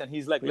face, and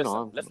he's like,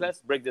 listen,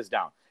 let's break this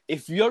down.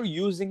 If you're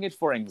using it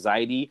for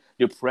anxiety,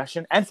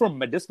 depression, and for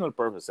medicinal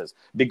purposes,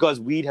 because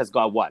weed has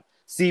got what?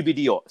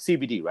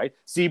 CBD, right?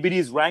 CBD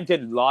is ranked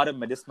in a lot of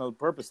medicinal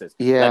purposes.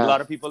 Yeah. Like a lot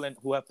of people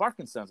who have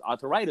Parkinson's,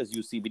 arthritis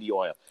use CBD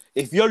oil.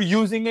 If you're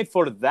using it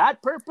for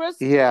that purpose,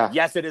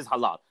 yes, it is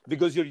halal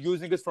because you're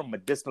using it for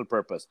medicinal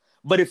purpose.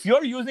 But if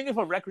you're using it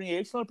for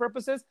recreational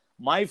purposes,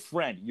 my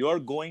friend, you're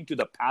going to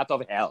the path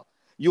of hell.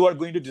 You are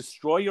going to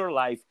destroy your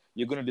life.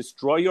 You're going to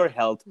destroy your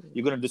health.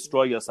 You're going to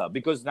destroy yourself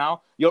because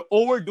now you're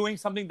overdoing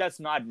something that's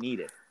not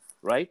needed,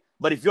 right?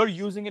 But if you're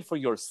using it for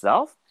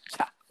yourself,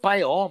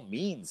 by all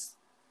means.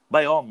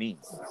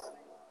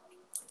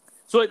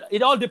 So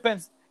it all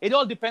depends. It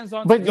all depends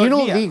on. But your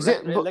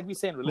niyat, right? Like we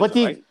say in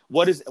religion, right?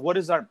 What is my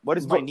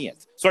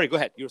niyat? Sorry, go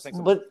ahead. You were saying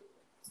something.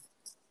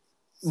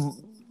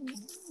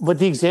 But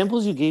the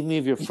examples you gave me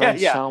of your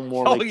friends sound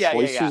more like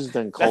choices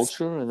than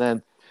culture,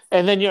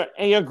 and then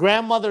your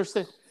grandmother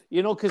said,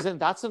 because then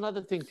that's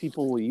another thing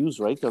people will use,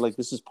 right? They're like,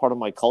 this is part of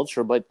my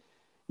culture, but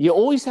you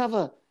always have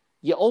a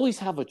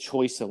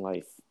choice in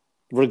life,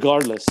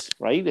 regardless,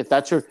 right? If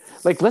that's your,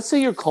 like, let's say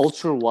your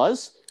culture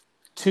was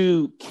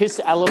to kiss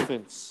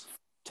elephants'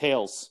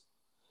 tails.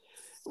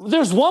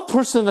 There's one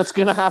person that's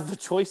going to have the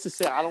choice to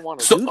say, I don't want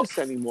to do this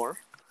anymore.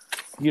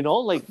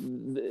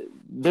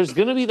 There's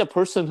going to be the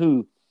person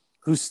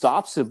who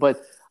stops it.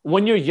 But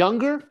when you're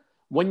younger,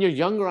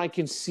 I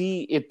can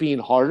see it being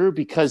harder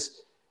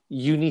because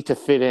you need to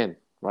fit in,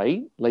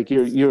 right? Like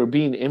you're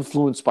being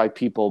influenced by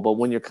people. But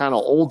when you're kind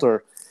of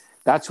older,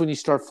 that's when you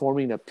start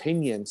forming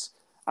opinions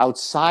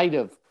outside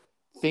of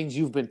things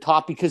you've been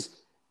taught, because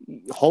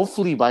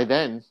hopefully by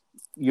then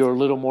you're a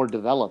little more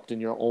developed in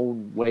your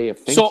own way of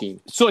thinking.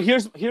 So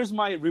here's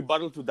my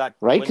rebuttal to that.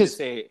 Right? When they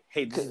say,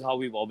 hey, this is how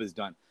we've always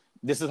done.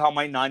 This is how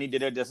my nanny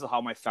did it. This is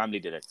how my family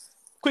did it.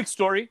 Quick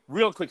story,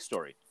 real quick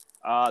story.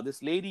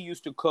 This lady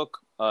used to cook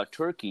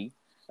turkey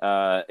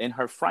in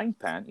her frying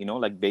pan,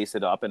 like base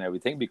it up and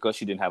everything because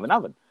she didn't have an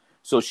oven.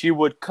 So she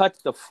would cut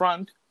the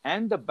front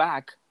and the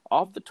back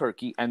of the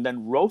turkey and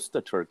then roast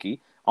the turkey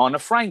on a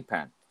frying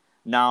pan.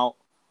 Now,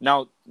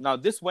 now,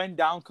 this went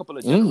down a couple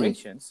of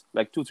generations,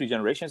 like 2, 3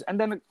 generations,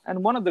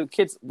 and one of the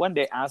kids one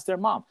day asked their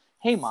mom,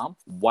 "Hey, mom,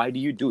 why do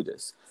you do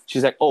this?"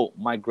 She's like, "Oh,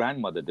 my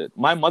grandmother did.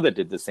 My mother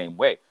did the same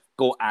way.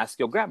 Go ask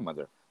your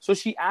grandmother." So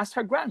she asked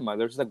her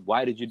grandmother. She's like,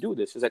 "Why did you do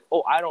this?" She's like,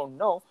 "Oh, I don't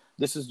know.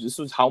 This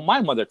was how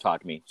my mother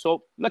taught me."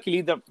 So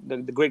luckily, the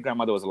great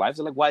grandmother was alive.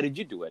 So like, "Why did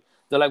you do it?"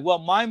 They're like, "Well,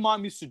 my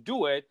mom used to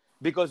do it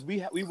because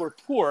we were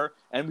poor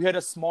and we had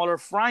a smaller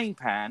frying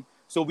pan,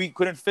 so we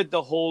couldn't fit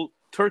the whole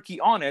turkey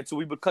on it. So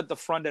we would cut the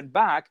front and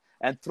back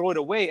and throw it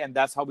away, and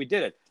that's how we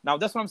did it." Now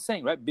that's what I'm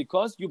saying, right?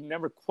 Because you've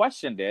never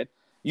questioned it,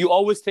 you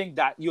always think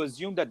that you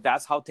assume that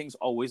that's how things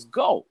always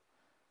go.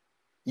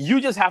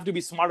 You just have to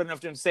be smart enough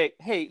to say,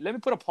 "Hey, let me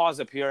put a pause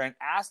up here and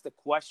ask the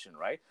question,"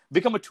 right?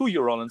 Become a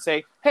 2-year-old and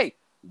say, "Hey,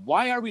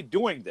 why are we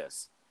doing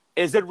this?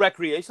 Is it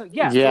recreational?"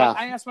 Yeah. So Yeah.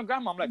 I asked my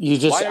grandma, I'm like, You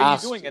just "Why are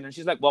asked. you doing it?" And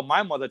she's like, "Well,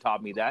 my mother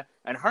taught me that,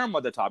 and her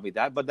mother taught me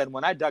that." But then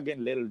when I dug in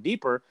a little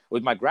deeper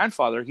with my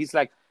grandfather, he's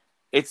like,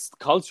 "It's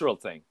cultural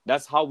thing.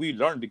 That's how we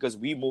learned because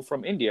we moved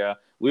from India.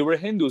 We were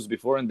Hindus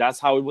before, and that's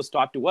how it was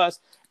taught to us.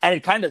 And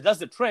it kind of does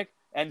the trick.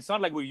 And it's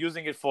not like we're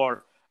using it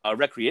for a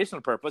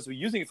recreational purpose.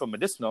 We're using it for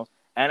medicinal.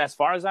 And as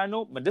far as I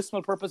know,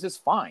 medicinal purpose is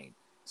fine."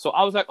 So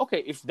I was like,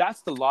 okay, if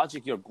that's the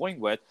logic you're going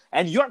with,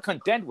 and you're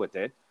content with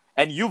it,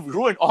 and you've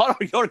ruined all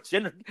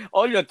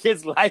your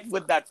kids' life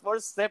with that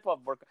first sip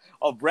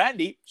of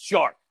brandy,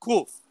 sure,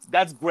 cool,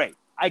 that's great.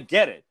 I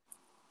get it.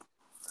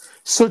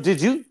 So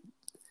did you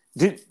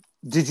do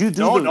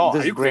No, no, are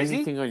this you branding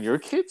crazy? thing on your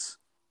kids?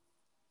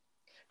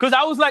 Because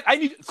I was like, I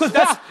need, because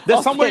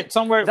there's Okay,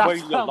 somewhere where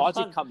that's what your I'm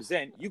logic on. comes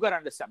in. You gotta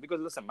understand.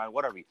 Because listen, man,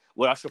 what are we?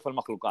 We're Ashraf al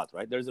Makhluqat,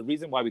 right? There's a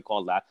reason why we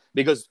call that.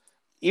 Because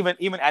even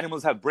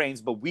animals have brains,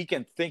 but we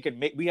can think and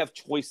make. We have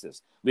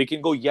choices. We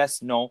can go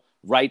yes, no,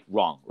 right,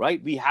 wrong,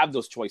 right? We have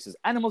those choices.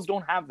 Animals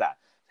don't have that.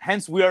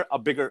 Hence, we are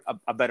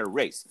a better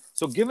race.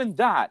 So, given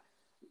that,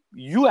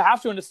 you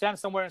have to understand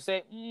somewhere and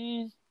say,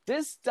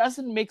 this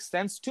doesn't make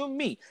sense to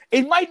me.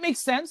 It might make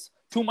sense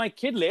to my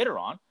kid later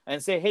on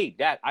and say, "Hey,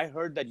 dad, I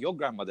heard that your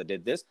grandmother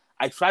did this.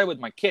 I tried it with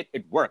my kid.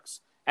 It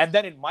works." And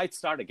then it might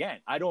start again.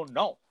 I don't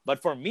know.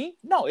 But for me,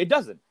 no, it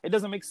doesn't. It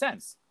doesn't make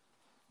sense.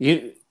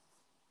 You,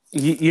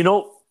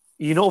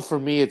 for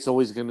me, it's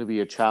always going to be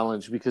a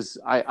challenge because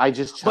I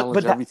just challenge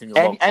But that, everything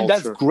about and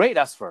that's culture. great,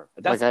 Asfer.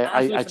 Like That's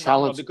absolutely I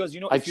phenomenal challenge. because,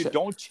 I if you ch-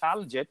 don't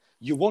challenge it,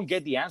 you won't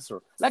get the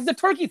answer. Like the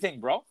turkey thing,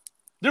 bro.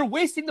 They're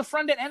wasting the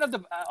front and end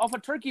of a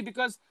turkey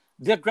because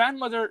their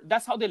grandmother,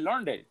 that's how they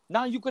learned it.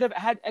 Now you could have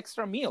had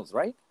extra meals,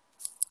 right?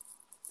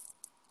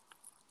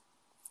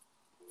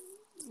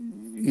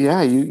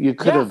 yeah, you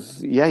could Yeah. have.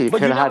 Yeah, you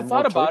But could you have never had more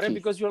thought about it turkey.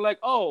 because you're like,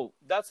 "Oh,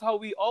 that's how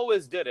we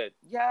always did it."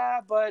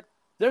 Yeah, but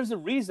there's a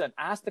reason.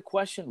 Ask the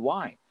question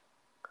why.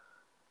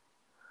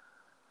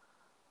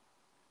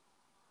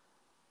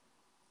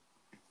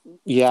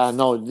 Yeah,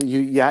 no,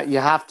 you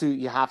have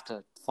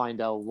to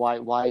find out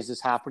why is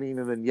this happening,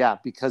 and then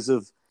because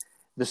of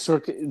the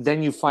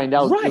then you find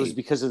out it was Right.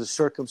 because of the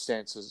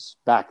circumstances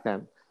back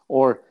then,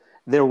 or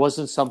there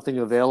wasn't something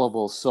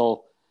available.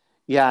 So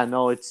yeah,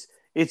 no, it's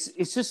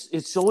just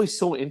it's always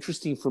so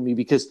interesting for me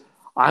because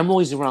I'm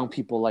always around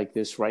people like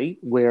this, right?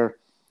 Where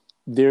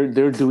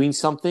they're doing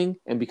something,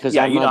 and because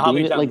Yeah, I'm you know not how doing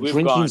many it, times like we've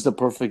drinking's gone. the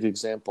perfect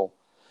example.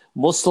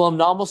 Muslim,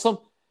 non-Muslim,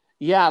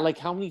 yeah, like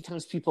how many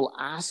times people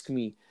ask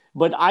me,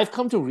 but I've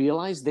come to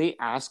realize they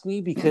ask me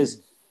because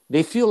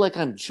they feel like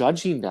I'm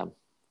judging them,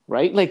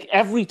 right? Like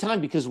every time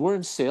because we're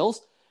in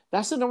sales,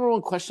 that's the number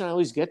one question I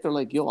always get. They're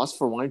like, "Yo,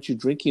 Asfer, why aren't you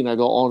drinking?" I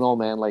go, "Oh no,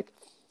 man, like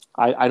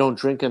I don't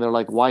drink," and they're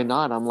like, "Why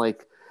not?" I'm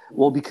like,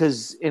 "Well,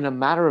 because in a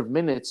matter of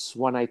minutes,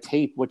 when I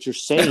tape what you're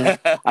saying,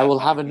 I will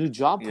have a new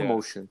job Yeah.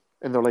 promotion."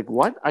 And they're like,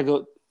 "What?" I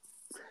go,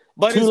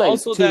 But "Too it's late,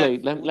 also too that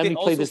late. Let they me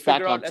play also this back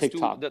figure on out as to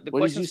TikTok." the What did you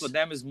questions for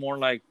them is more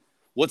like,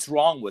 what's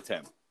wrong with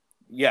him?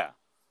 Yeah.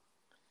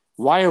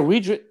 Why are we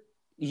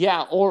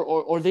yeah,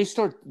 or they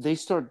start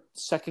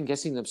second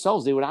guessing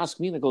themselves. They would ask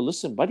me and I go,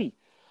 "Listen, buddy,"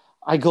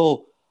 I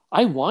go,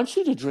 "I want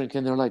you to drink,"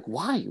 and they're like,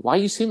 why are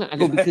you saying that?" I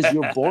go, "Because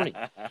you're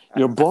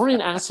a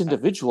boring ass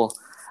individual.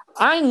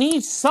 I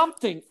need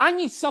something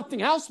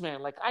else,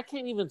 man. Like I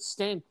can't even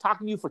stand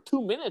talking to you for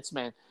 2 minutes,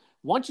 man.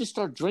 Once you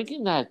start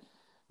drinking that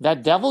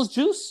devil's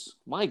juice,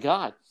 my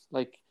God,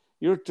 like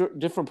you're a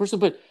different person."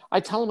 But I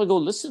tell them, I go,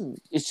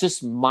 "Listen,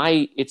 it's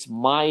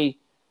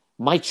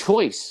my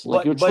choice.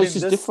 Like your But choice in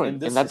is this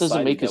different, and that doesn't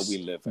society make that us we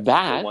live in, the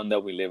bad." one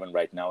that we live in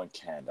right now in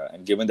Canada,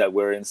 and given that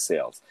we're in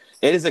sales,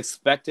 it is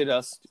expected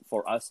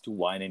for us to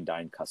wine and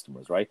dine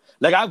customers, right?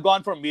 Like I've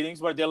gone for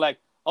meetings where they're like,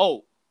 "Oh,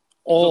 so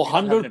Oh, you're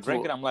not having a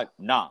drink?" 100. And I'm like,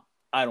 "Nah,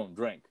 I don't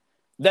drink."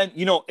 Then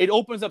it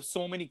opens up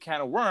so many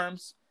can of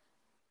worms.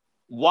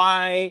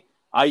 Why?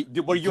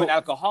 Were you an Bro,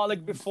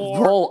 alcoholic before?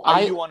 bro, Are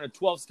I you on a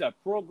 12-step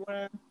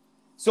program?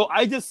 So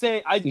I just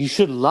say You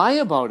should lie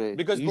about it.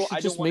 because, You bro, should I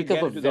don't just want to make up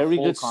get a into the very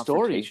whole good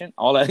story. confrontation.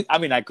 I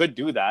mean, I could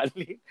do that,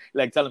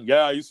 like tell them,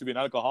 yeah, I used to be an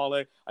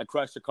alcoholic. I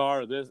crashed a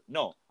car. This,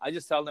 no, I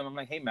just tell them, I'm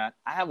like, hey, man,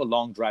 I have a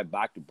long drive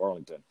back to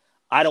Burlington.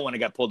 I don't want to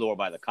get pulled over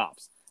by the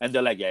cops. And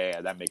they're like,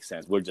 yeah, that makes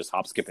sense. We're just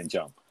hop, skip, and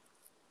jump.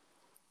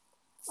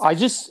 I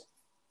just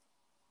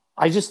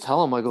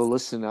tell him, I go,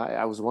 listen,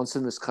 I was once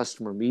in this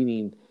customer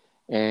meeting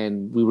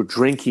and we were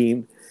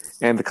drinking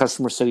and the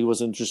customer said he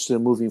wasn't interested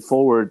in moving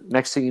forward.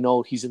 Next thing you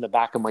know, he's in the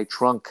back of my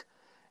trunk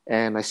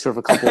and I serve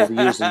a couple of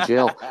years in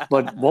jail.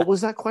 But what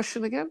was that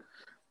question again?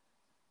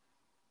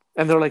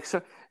 And they're like,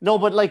 sir, no,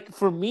 but like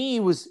for me,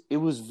 it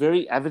was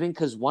very evident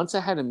because once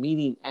I had a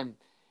meeting and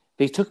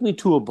they took me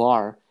to a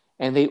bar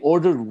and they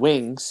ordered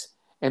wings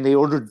and they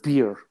ordered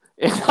beer.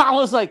 And I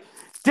was like,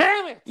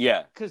 damn it.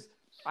 Yeah. Because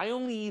I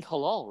only eat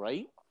halal,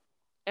 right?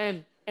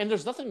 And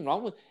there's nothing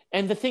wrong with.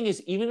 And the thing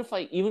is, even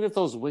if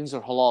those wings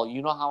are halal,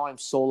 you know how I'm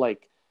so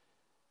like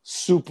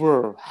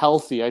super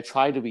healthy. I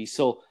try to be.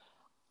 So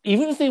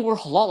even if they were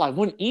halal, I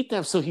wouldn't eat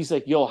them. So he's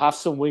like, "Yo, have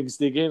some wings,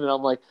 dig in," and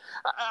I'm like,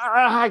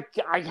 "I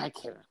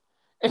can't."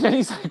 And then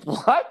he's like,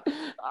 "What?"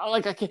 I'm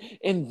like, "I can't."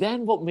 And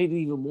then what made it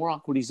even more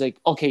awkward? He's like,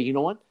 "Okay, you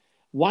know what?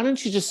 Why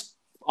don't you just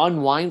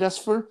unwind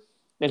us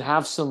and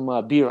have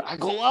some beer?" I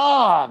go,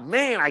 "Oh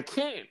man, I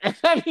can't." And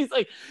then he's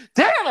like,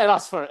 "Damn it,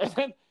 Asfar!" And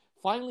then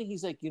finally,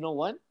 he's like, "You know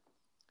what?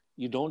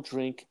 You don't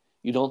drink,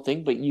 you don't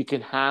think, but you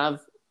can have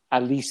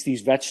at least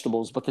these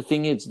vegetables. But the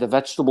thing is, the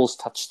vegetables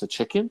touch the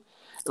chicken."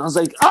 And I was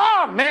like,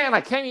 "Oh, man,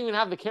 I can't even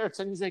have the carrots."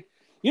 And he's like,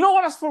 "You know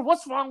what, Asfar?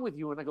 What's wrong with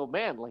you?" And I go,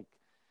 "Man, like,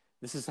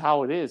 this is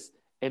how it is."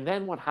 And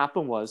then what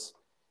happened was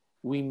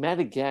we met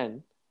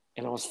again,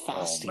 and I was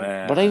fasting.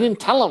 But I didn't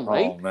tell him,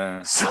 right? Oh,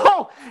 man.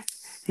 So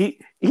he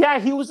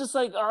was just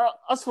like,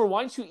 Asfar,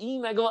 why don't you eat?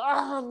 And I go,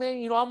 "Oh, man,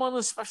 you know, I'm on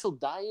a special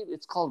diet.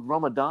 It's called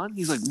Ramadan."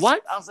 He's like,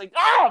 "What?" I was like,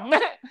 "Oh,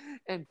 man."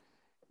 And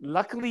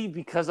luckily,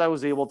 because I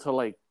was able to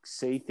like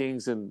say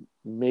things and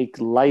make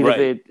light of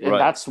it, and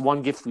that's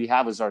one gift we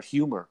have is our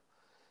humor.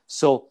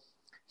 So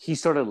he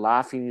started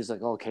laughing. He's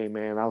like, "Okay,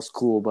 man, that was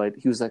cool." But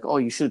he was like, "Oh,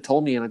 you should have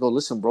told me." And I go,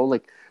 "Listen, bro,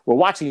 like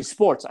we're watching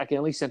sports. I can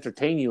at least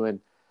entertain you." And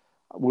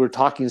we were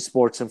talking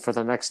sports, and for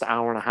the next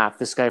hour and a half,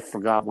 this guy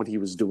forgot what he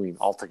was doing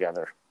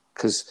altogether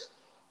because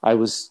I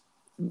was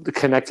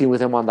connecting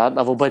with him on that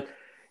level. But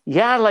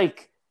yeah,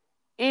 like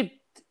it.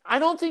 I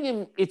don't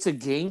think it's a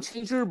game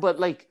changer, but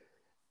like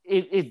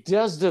it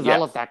does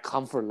develop that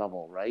comfort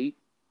level, right?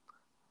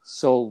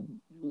 So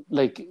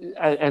like,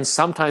 and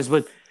sometimes,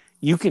 but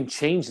you can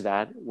change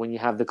that when you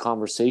have the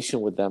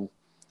conversation with them.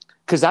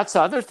 Because that's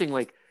the other thing.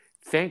 Like,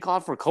 thank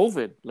God for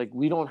COVID. Like,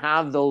 we don't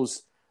have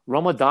those.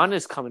 Ramadan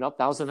is coming up.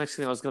 That was the next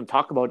thing I was going to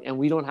talk about. And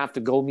we don't have to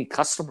go meet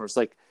customers.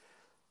 Like,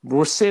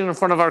 we're sitting in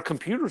front of our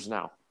computers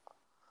now.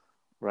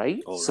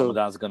 Right? Oh, so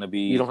Ramadan's going to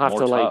be you don't have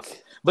more to tough.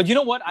 like. But you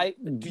know what?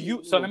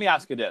 So let me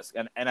ask you this.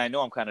 And I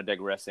know I'm kind of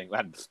digressing.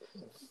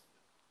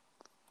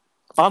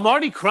 I'm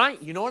already crying.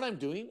 You know what I'm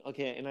doing?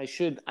 Okay, and I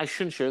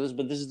shouldn't share this,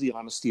 but this is the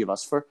honesty of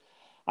Asfar.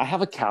 I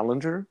have a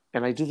calendar,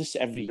 and I do this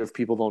every year if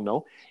people don't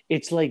know.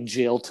 It's like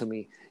jail to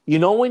me. You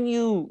know when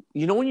you're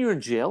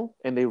in jail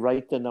and they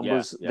write the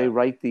numbers, they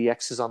write the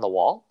X's on the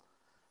wall,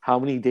 how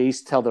many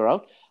days till they're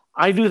out?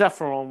 I do that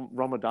for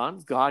Ramadan.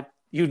 God,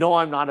 you know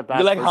I'm not a bad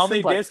person. You're like, how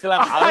many days till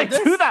I'm out of this?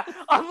 I do that.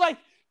 I'm like,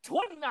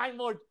 29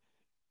 more.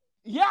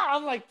 Yeah,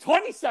 I'm like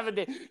 27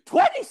 days,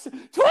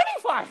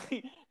 25.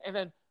 And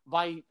then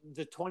by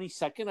the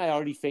 22nd, I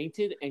already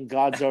fainted, and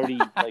God's already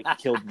like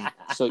killed me.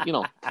 So you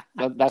know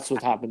that's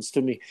what happens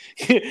to me.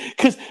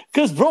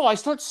 Because bro, I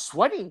start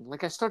sweating.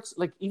 Like I start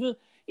like even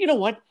you know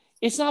what?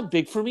 It's not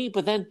big for me,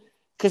 but then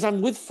because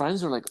I'm with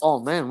friends who are like, "Oh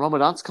man,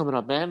 Ramadan's coming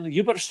up, man.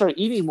 You better start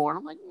eating more." And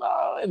I'm like,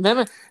 "No," and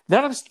then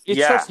it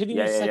starts hitting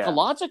me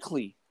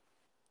psychologically.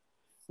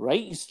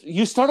 Right?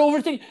 You start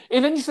overthinking,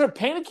 and then you start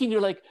panicking.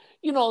 You're like,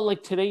 you know,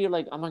 like today, you're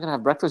like, I'm not gonna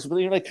have breakfast, but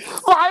you're like,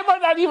 why am I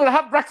not even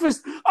have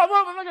breakfast? I'm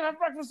not gonna have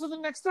breakfast for the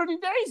next 30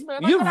 days,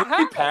 man. You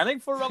really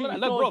panic for Ramadan?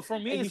 Like, bro, for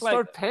me, it's like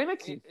start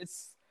panicking.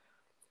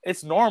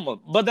 It's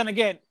normal, but then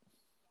again,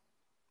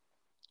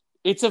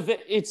 it's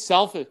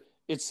selfish.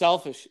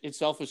 It's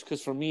selfish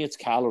because for me, it's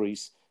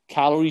calories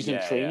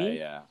and training.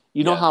 Yeah.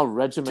 You know how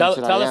regimented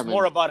I am. Tell us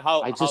more about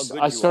how good you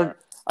are.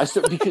 I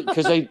start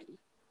because I.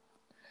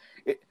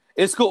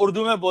 इसको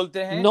उर्दू में बोलते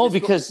हैं. No,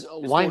 because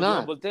why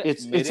not?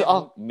 It's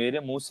मेरे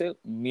मुंह से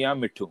मियां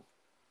मिट्ठू.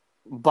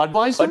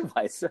 Budweiser.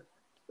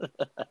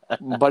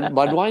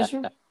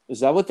 Budweiser? Is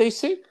that what they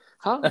say?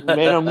 Huh?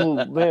 मेरा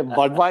मुंह में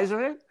Budweiser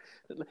है?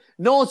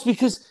 No, it's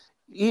because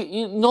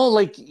you know,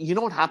 like you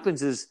know what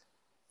happens is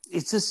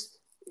it's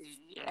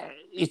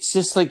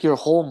just like your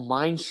whole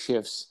mind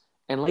shifts,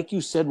 and like you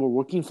said, we're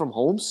working from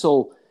home,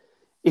 so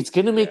it's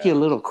gonna make you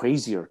a little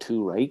crazier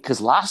too, right?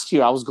 Because last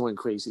year I was going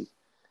crazy.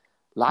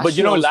 Last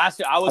year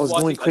I was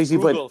watching going crazy,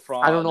 but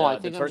from I don't know. I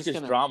think the Turkish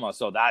drama,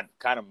 so that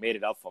kind of made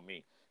it up for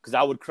me because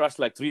I would crush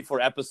like 3-4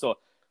 episodes.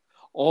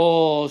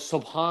 Oh,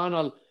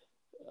 subhanallah!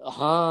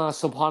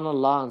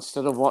 Subhanallah.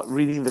 Instead of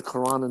reading the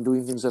Quran and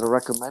doing things that are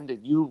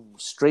recommended, you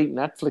straight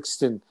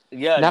Netflixed in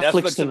Yeah,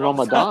 Netflix and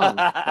Ramadan.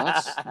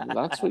 Ramadan.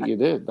 That's what you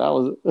did. That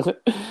was.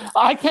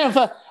 I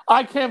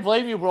can't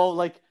blame you, bro.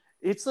 Like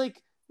it's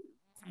like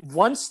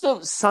once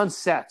the sun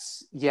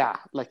sets, yeah,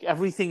 like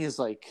everything is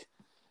like,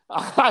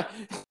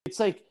 it's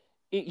like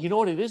you know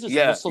what it is. It's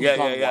Yeah, Muslims yeah, yeah,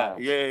 gone yeah,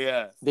 wild. yeah,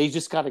 yeah. They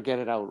just got to get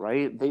it out,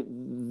 right?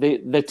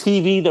 The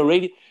TV, the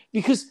radio,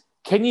 because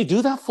can you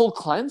do that full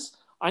cleanse?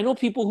 I know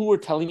people who were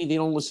telling me they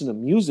don't listen to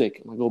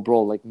music. And I go,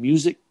 bro, like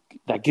music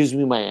that gives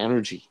me my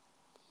energy.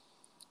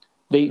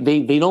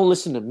 They don't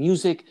listen to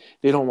music.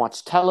 They don't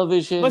watch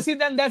television. But see,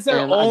 then that's their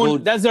And I go,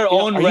 that's their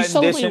own are you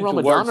celebrating rendition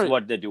Ramadan? towards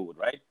what they do,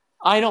 right?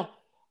 I know,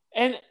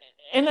 and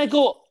I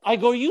go, are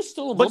you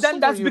still a But then Muslim?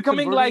 that's or you're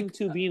becoming converting like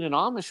to being an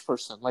Amish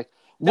person? Like,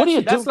 what do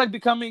you do? that's like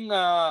becoming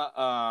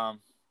that's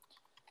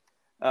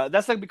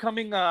like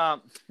becoming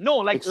no,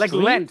 like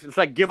Extreme? Lent. It's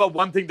like give up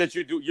one thing that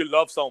you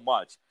love so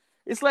much.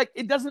 It's like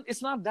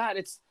it's not that.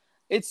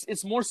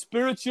 It's more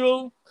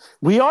spiritual.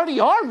 We already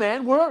are,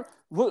 man. We're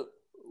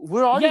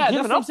already Yeah,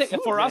 giving that's what I'm up saying.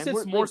 food, For us, man.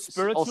 it's more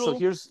spiritual. Also,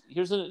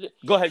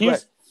 Go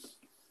ahead.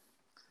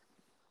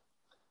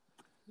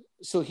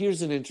 So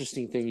here's an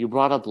interesting thing. You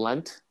brought up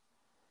Lent.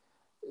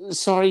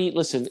 Sorry,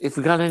 listen, if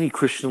we got any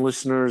Christian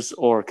listeners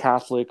or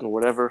Catholic or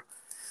whatever,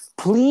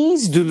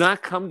 please do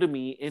not come to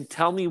me and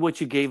tell me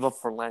what you gave up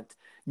for Lent.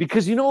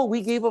 Because you know what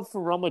we gave up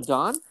for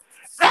Ramadan?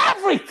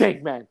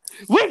 Everything, man.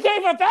 We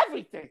gave up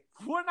everything.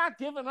 We're not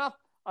giving up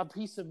a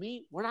piece of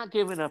meat. We're not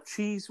giving up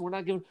cheese. We're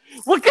giving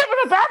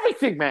up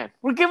everything, man.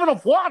 We're giving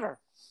up water.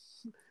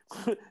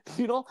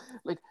 You know,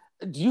 like,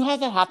 do you have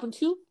that happen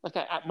to you? Like,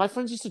 my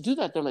friends used to do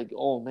that. They're like,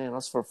 oh, man,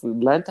 that's for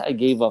food. Lent, I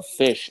gave up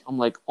fish. I'm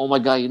like, oh, my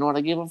God, you know what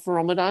I gave up for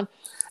Ramadan?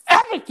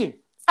 Everything.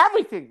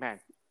 Everything, man.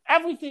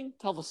 Everything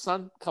till the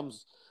sun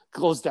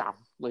goes down.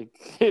 Like,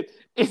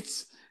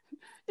 it's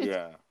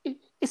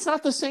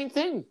not the same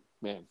thing,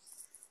 man.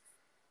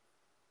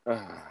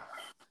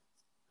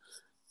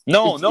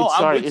 No, sorry,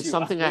 I'm with it's you.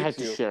 something I had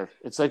to share.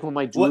 It's like when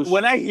my Jewish...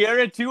 When I hear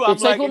it too, I'm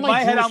it's like when in my my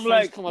head, Jewish I'm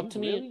friends like, come up to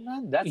me, really,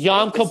 man? That's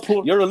Yom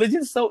Kippur. Your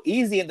religion's so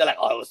easy, and they're like,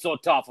 oh, it was so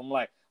tough. I'm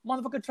like,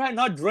 motherfucker, try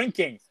not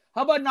drinking.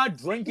 How about not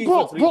drinking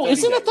for 3 Bro,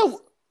 isn't days? it the...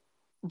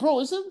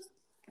 Bro, isn't...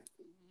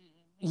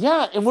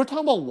 Yeah, and we're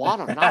talking about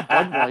water, not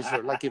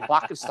Budweiser, like in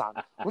Pakistan.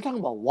 We're talking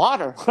about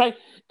water, right?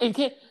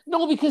 And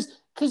no, because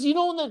you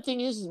know what the thing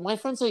is, my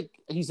friend's like,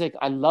 he's like,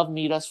 I love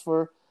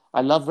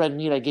I love red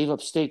meat. I gave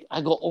up steak.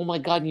 I go, oh my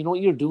God, you know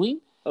what you're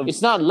doing?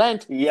 It's not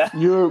Lent. Yeah.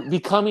 You're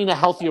becoming a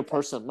healthier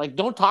person. Like,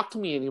 don't talk to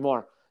me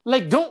anymore.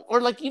 Like, don't,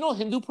 or like, you know,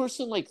 Hindu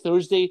person, like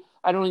Thursday,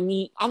 I don't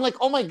eat. I'm like,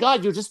 oh my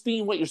God, you're just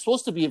being what you're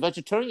supposed to be, a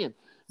vegetarian.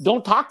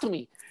 Don't talk to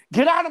me.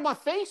 Get out of my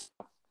face.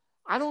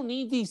 I don't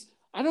need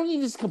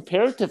these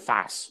comparative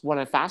fasts when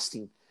I'm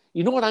fasting.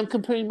 You know what I'm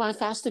comparing my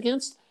fast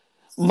against?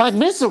 My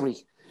misery.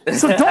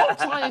 So don't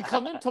try and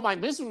come into my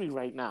misery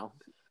right now.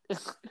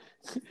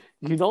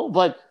 You know,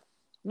 but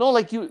no,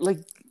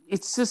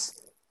 it's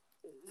just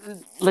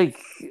like,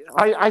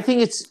 I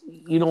think it's,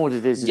 you know what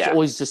it is? It's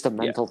always just a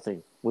mental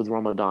thing with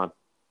Ramadan,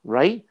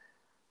 right?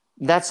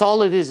 That's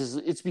all it is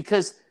it's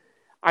because,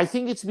 I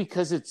think it's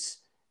because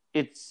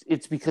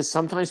it's because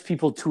sometimes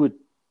people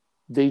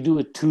they do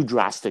it too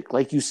drastic.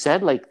 Like you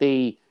said, like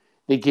they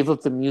give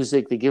up the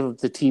music, they give up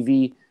the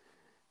TV.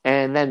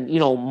 And then, you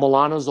know,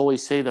 Milanos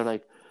always say, they're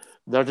like,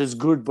 that is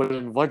good, but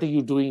then what are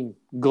you doing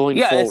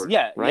going forward?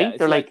 Right?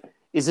 They're like,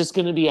 is this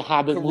going to be a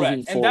habit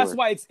moving forward? And that's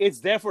why it's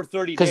there for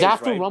 30 days. Because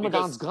after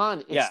Ramadan's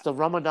gone, it's the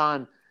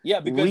Ramadan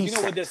because reset, you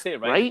know what they say,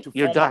 right? To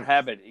You're form done. a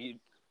habit.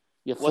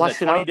 You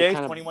flush it out. 20 days,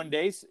 21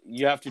 days,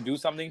 you have to do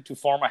something to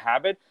form a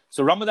habit.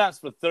 So Ramadan's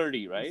for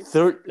 30, right?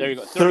 There you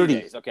go. 30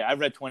 days. Okay,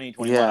 I've read 20,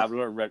 21. Yeah. I've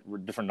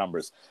read different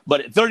numbers.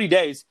 But 30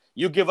 days,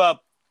 you give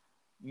up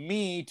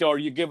meat or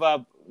you give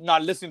up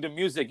not listening to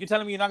music. You're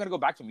telling me you're not going to go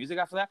back to music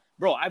after that?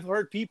 Bro, I've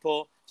heard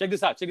people, check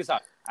this out.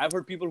 I've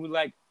heard people who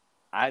like,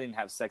 I didn't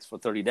have sex for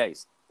 30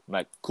 days. I'm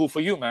like, cool for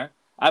you, man.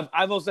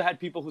 I've also had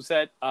people who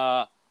said,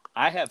 I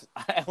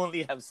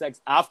only have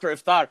sex after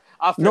iftar.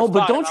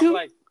 But don't you...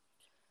 Like,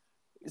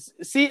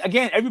 see,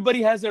 again,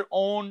 everybody has their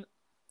own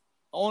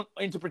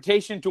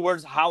interpretation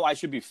towards how I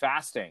should be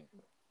fasting.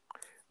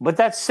 But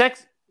that's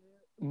sex.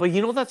 But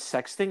you know that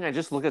sex thing? I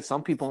just look at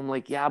some people. I'm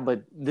like, yeah,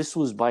 but this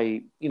was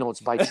by, you know,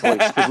 it's by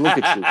choice. Because look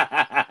at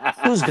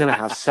you. Who's gonna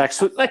have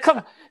sex with? Like,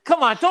 come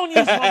on, don't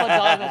use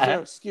Ramadan as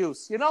your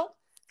excuse. You know,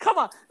 come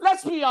on,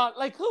 let's be honest.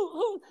 Like,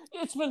 who?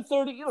 It's been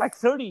 30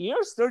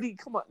 years. 30.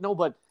 Come on, no,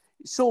 but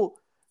so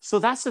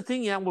that's the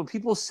thing. Yeah, when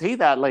people say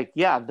that, like,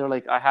 yeah, they're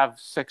like, I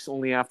have sex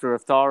only after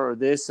iftar or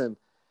this, and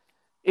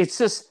it's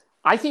just,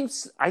 I think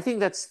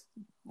that's,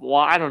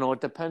 well, I don't know.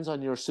 It depends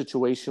on your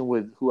situation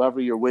with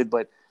whoever you're with,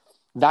 but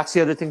that's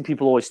the other thing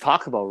people always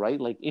talk about, right?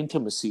 Like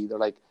intimacy. They're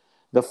like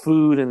the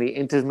food and the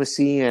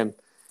intimacy, and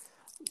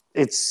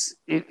it's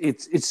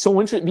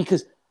so interesting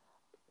because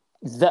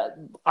that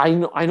I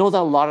know that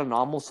a lot of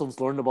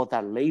non-Muslims learned about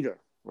that later,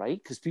 right?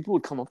 Because people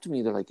would come up to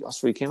me, they're like,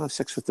 "Oscar, you can't have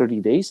sex for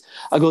 30 days."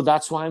 I go,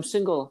 "That's why I'm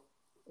single.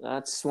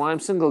 That's why I'm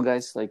single,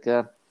 guys. Like,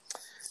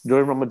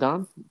 during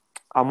Ramadan,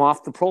 I'm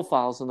off the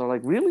profiles, and they're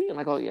like, really? And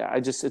I go, yeah,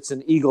 it's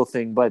an ego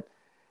thing, but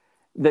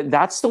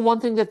that's the one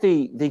thing that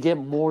they get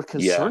more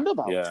concerned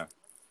about. Yeah.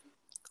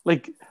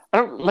 Like, I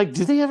don't like.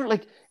 Do they ever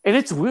like? And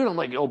it's weird. I'm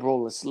like, yo, bro,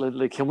 let's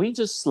like, can we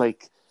just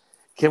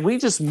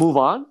move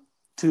on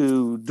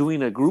to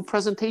doing a group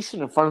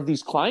presentation in front of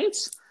these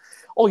clients?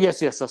 Oh yes,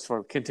 that's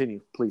fine. Continue,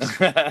 please.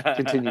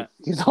 Continue.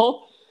 You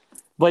know,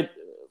 but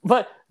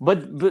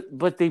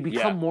they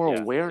become more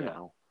aware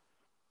now,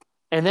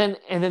 and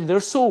then they're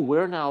so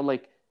aware now.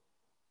 Like,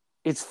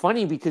 it's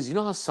funny because you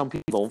know how some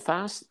people don't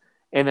fast,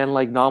 and then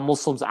like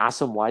non-Muslims ask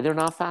them why they're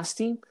not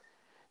fasting.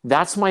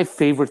 That's my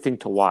favorite thing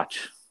to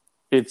watch.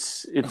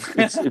 It's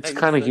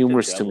kind of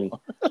humorous to me.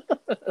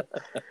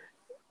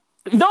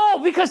 No,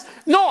 because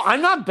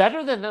I'm not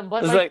better than them.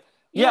 But it's like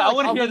I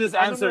want to hear this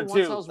answer too.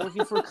 Once I was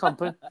working for a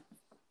company.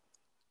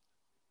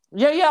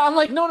 Yeah. I'm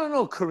like,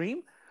 no,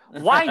 Kareem,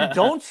 why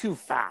don't you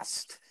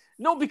fast?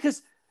 No,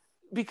 because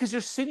you're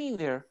sitting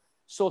there.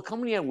 So a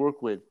company I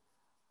work with,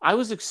 I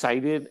was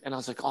excited, and I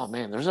was like, oh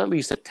man, there's at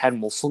least 10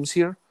 Muslims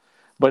here.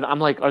 But I'm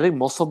like, are they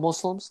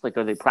Muslims? Like,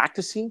 are they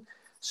practicing?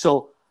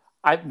 So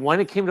when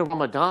it came to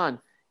Ramadan,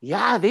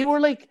 they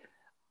were like,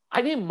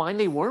 I didn't mind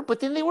they weren't,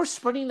 but then they were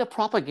spreading the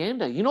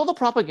propaganda. You know the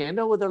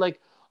propaganda where they're like,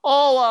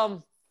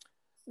 no,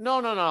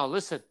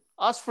 listen,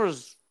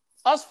 Usfers,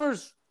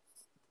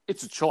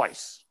 it's a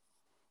choice.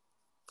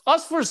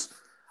 Usfers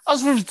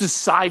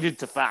decided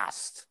to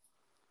fast.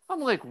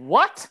 I'm like,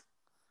 what?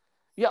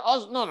 Yeah,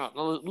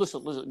 no,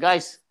 listen,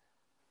 guys.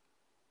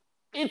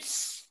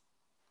 It's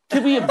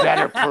to be a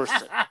better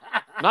person,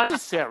 not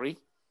necessary.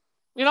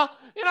 You know,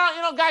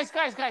 guys.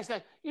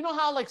 You know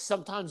how like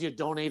sometimes you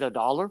donate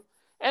 $1,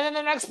 and then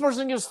the next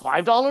person gives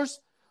 $5?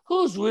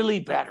 Who's really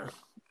better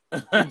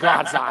in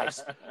God's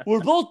eyes?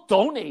 We're both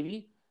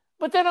donating,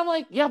 but then I'm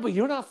like, yeah, but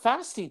you're not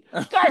fasting,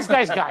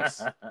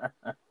 guys.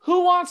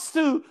 Who wants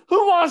to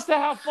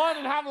have fun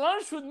and have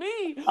lunch with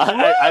me?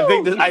 I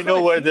think I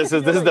know where this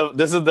is. This is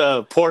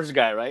the Porsche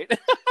guy, right?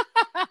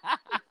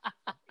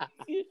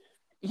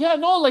 Yeah,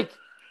 no,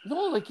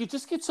 you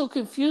just get so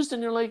confused,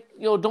 and you're like,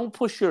 don't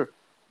push your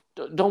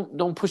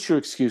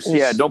excuses.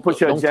 Yeah, don't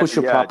push your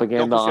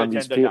propaganda on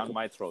these people down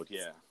my throat.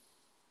 Yeah.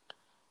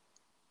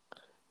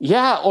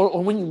 Yeah,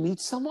 or when you meet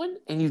someone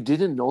and you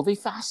didn't know they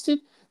fasted,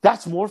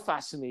 that's more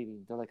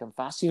fascinating. They're like, I'm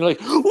fasting. You're like,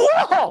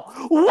 whoa,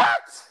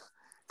 what?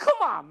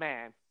 Come on,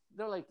 man.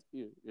 They're like,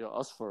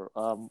 Usfer,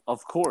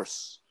 of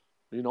course,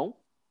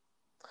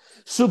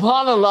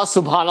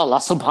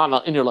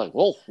 Subhanallah, and you're like,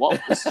 whoa,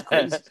 this is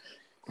crazy.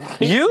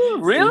 You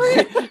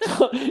really?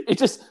 It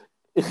just,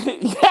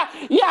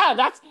 yeah.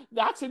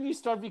 That's when you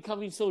start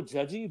becoming so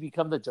judgy. You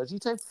become the judgy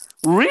type.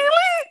 Really?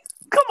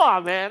 Come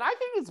on, man. I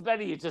think it's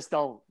better you just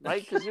don't,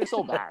 right? Because you're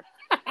so bad.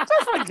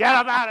 Just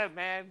forget about it,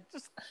 man.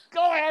 Just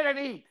go ahead and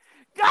eat.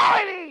 Go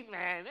and eat,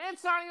 man.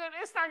 It's not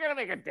gonna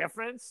make a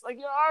difference. Like,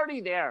 you're already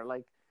there.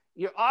 Like,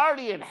 you're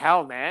already in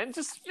hell, man.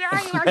 Just you're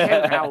not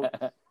getting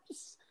out.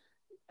 Just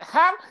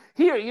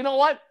you know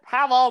what?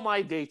 Have all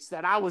my dates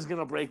that I was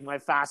gonna break my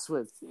fast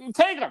with.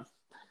 Take them,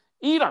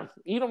 eat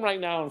them right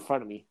now in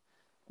front of me.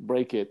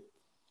 Break it.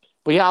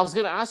 But yeah, I was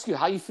gonna ask you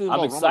how you feel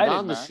about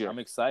Ramadan this year. I'm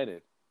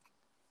excited.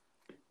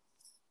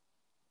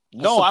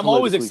 No, I'm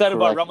always excited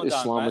about Ramadan.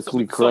 Islamically man. So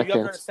you have to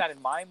understand,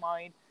 in my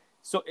mind.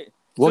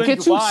 What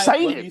gets you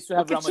excited? When we used to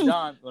have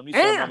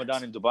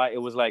Ramadan in Dubai, it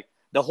was like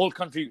the whole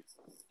country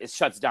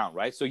shuts down,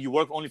 right? So you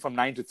work only from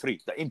 9 to 3,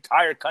 the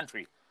entire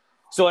country.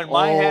 So in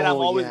my head, I'm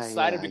always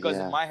excited because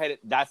in my head,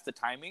 that's the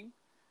timing.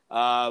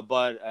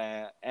 But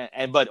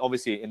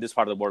obviously in this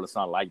part of the world, it's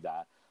not like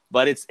that.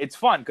 But it's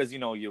fun because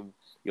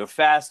you're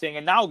fasting,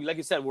 and now, like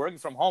you said, working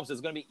from home, so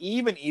it's going to be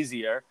even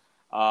easier.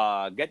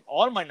 Get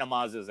all my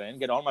namazes in,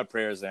 get all my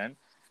prayers in.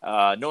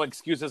 No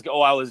excuses.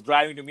 Oh, I was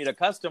driving to meet a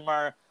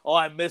customer. Oh,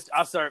 I missed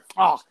Asr.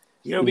 Oh,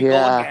 here we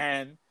go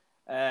again.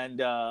 And,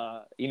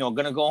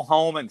 gonna go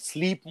home and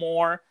sleep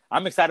more.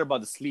 I'm excited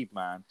about the sleep,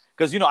 man.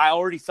 Because, I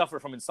already suffer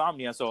from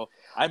insomnia. So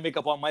I make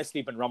up all my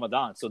sleep in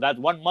Ramadan. So that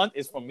 1 month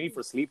is for me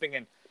for sleeping.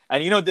 And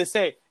they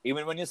say,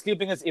 even when you're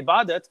sleeping, it's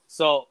ibadat.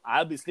 So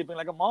I'll be sleeping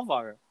like a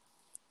motherfucker.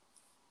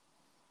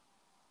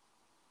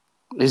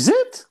 Is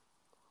it?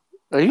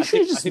 Are you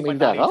sure you just made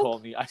that up?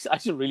 Told me I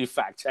should really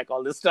fact check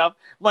all this stuff.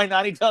 My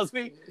nanny tells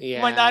me.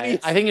 Yeah. My nanny.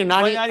 I think your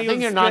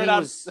nanny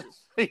was.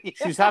 She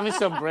was having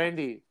some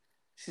brandy.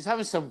 She's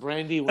having some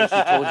brandy when she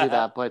told you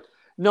that. But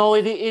no,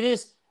 it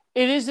is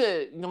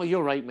no.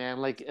 You're right, man.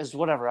 Like, as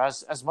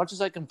much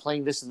as I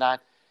complain this and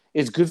that,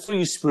 it's good for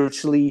you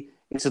spiritually.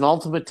 It's an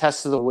ultimate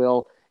test of the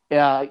will.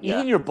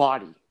 Even your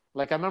body.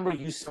 Like, I remember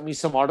you sent me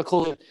some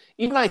article.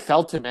 Even I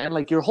felt it, man.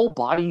 Like, your whole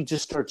body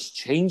just starts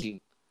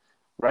changing.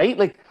 Right?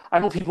 Like, I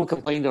know people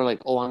complain. They're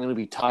like, oh, I'm going to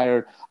be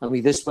tired. I'm going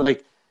to be this. But,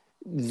 like,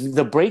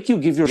 the break you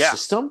give your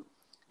system.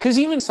 Because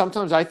even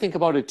sometimes I think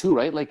about it too,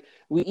 right? Like,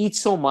 we eat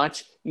so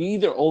much. You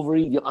either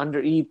overeat, you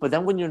undereat. But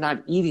then when you're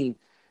not eating,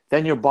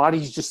 then your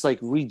body's just, like,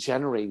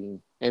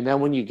 regenerating. And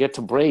then when you get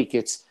to break,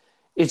 it's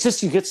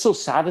just you get so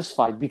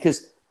satisfied.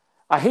 Because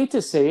I hate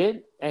to say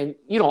it. And,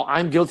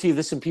 I'm guilty of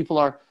this. And people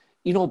are,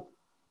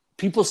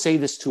 people say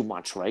this too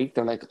much, right?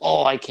 They're like,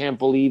 oh, I can't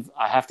believe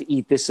I have to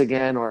eat this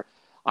again, or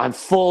I'm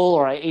full,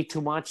 or I ate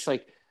too much.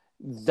 Like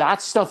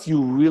that stuff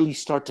you really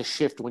start to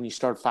shift when you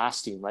start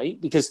fasting, right?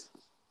 Because,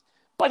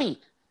 buddy,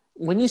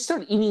 when you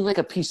start eating like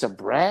a piece of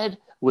bread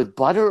with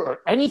butter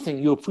or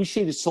anything, you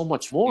appreciate it so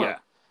much more. Yeah.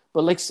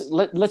 But like,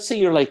 let's say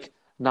you're like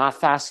not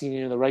fasting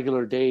in the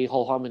regular day,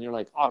 whole hum, and you're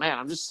like, oh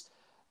man,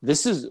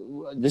 this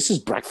is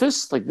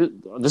breakfast. Like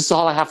this is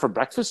all I have for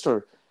breakfast,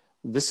 or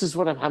this is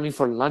what I'm having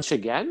for lunch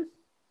again.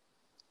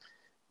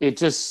 It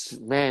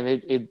just, man,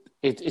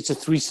 it's a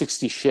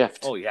 360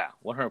 shift. Oh yeah,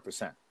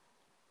 100%.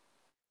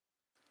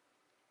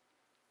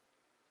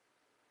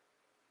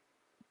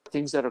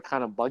 Things that are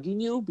kind of bugging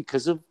you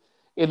because of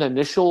an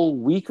initial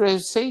week, I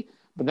would say,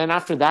 but then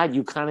after that,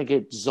 you kind of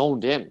get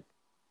zoned in,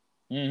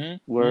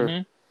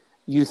 where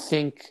you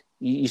think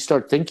you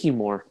start thinking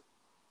more,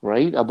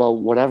 right,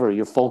 about whatever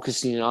you're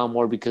focusing on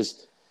more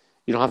because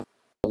you don't have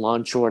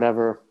lunch or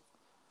whatever,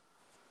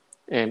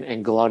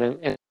 and go out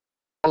and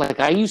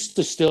like I used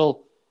to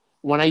still.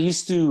 When I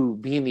used to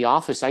be in the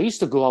office, I used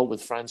to go out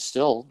with friends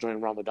still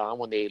during Ramadan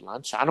when they ate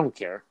lunch. I don't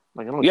care.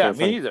 Like I don't care. Yeah,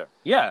 me neither.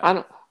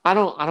 Yeah. I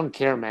don't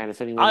care, man. If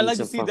anyone, I like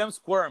to see them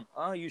squirm.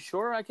 Oh, you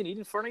sure I can eat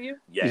in front of you?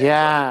 Yeah.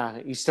 Yeah.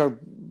 You start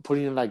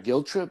putting in that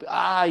guilt trip.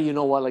 You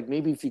know what? Like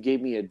maybe if you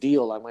gave me a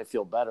deal, I might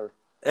feel better.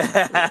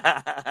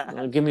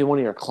 Give me one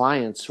of your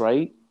clients,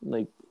 right?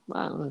 Like,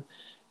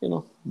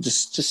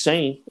 just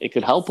saying, it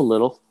could help a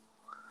little.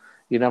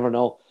 You never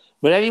know.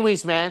 But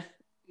anyways, man,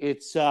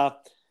 it's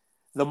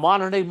the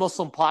Modern Day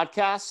Muslim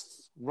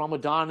Podcast.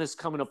 Ramadan is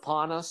coming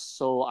upon us,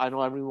 so I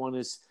know everyone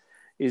is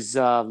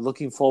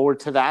looking forward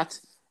to that.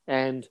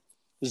 And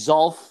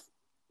Zolf,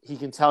 he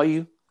can tell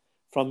you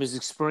from his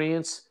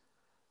experience,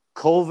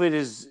 COVID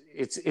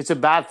it's a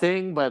bad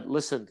thing, but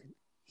listen,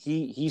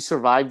 he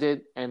survived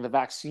it, and the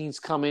vaccine's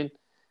coming,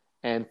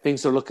 and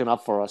things are looking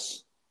up for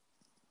us.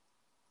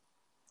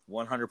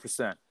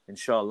 100%,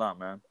 inshallah,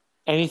 man.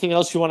 Anything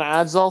else you want to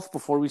add, Zolf,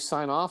 before we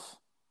sign off?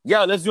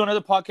 Yeah, let's do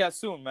another podcast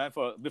soon, man,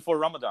 before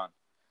Ramadan.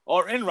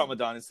 Or in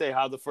Ramadan, and say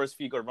how the first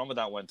week of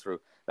Ramadan went through.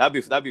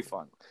 That'd be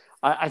fun.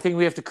 I think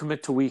we have to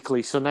commit to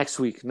weekly. So next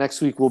week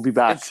we'll be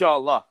back.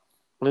 Inshallah.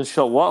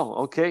 Wow,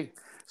 okay.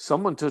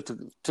 Someone took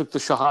the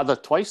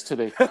Shahada twice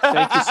today.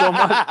 Thank you so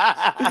much.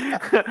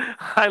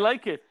 I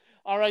like it.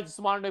 All right, this is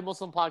Modern Day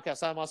Muslim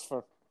Podcast. I'm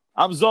Asfar.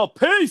 I'm Zol.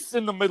 Peace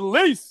in the Middle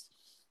East.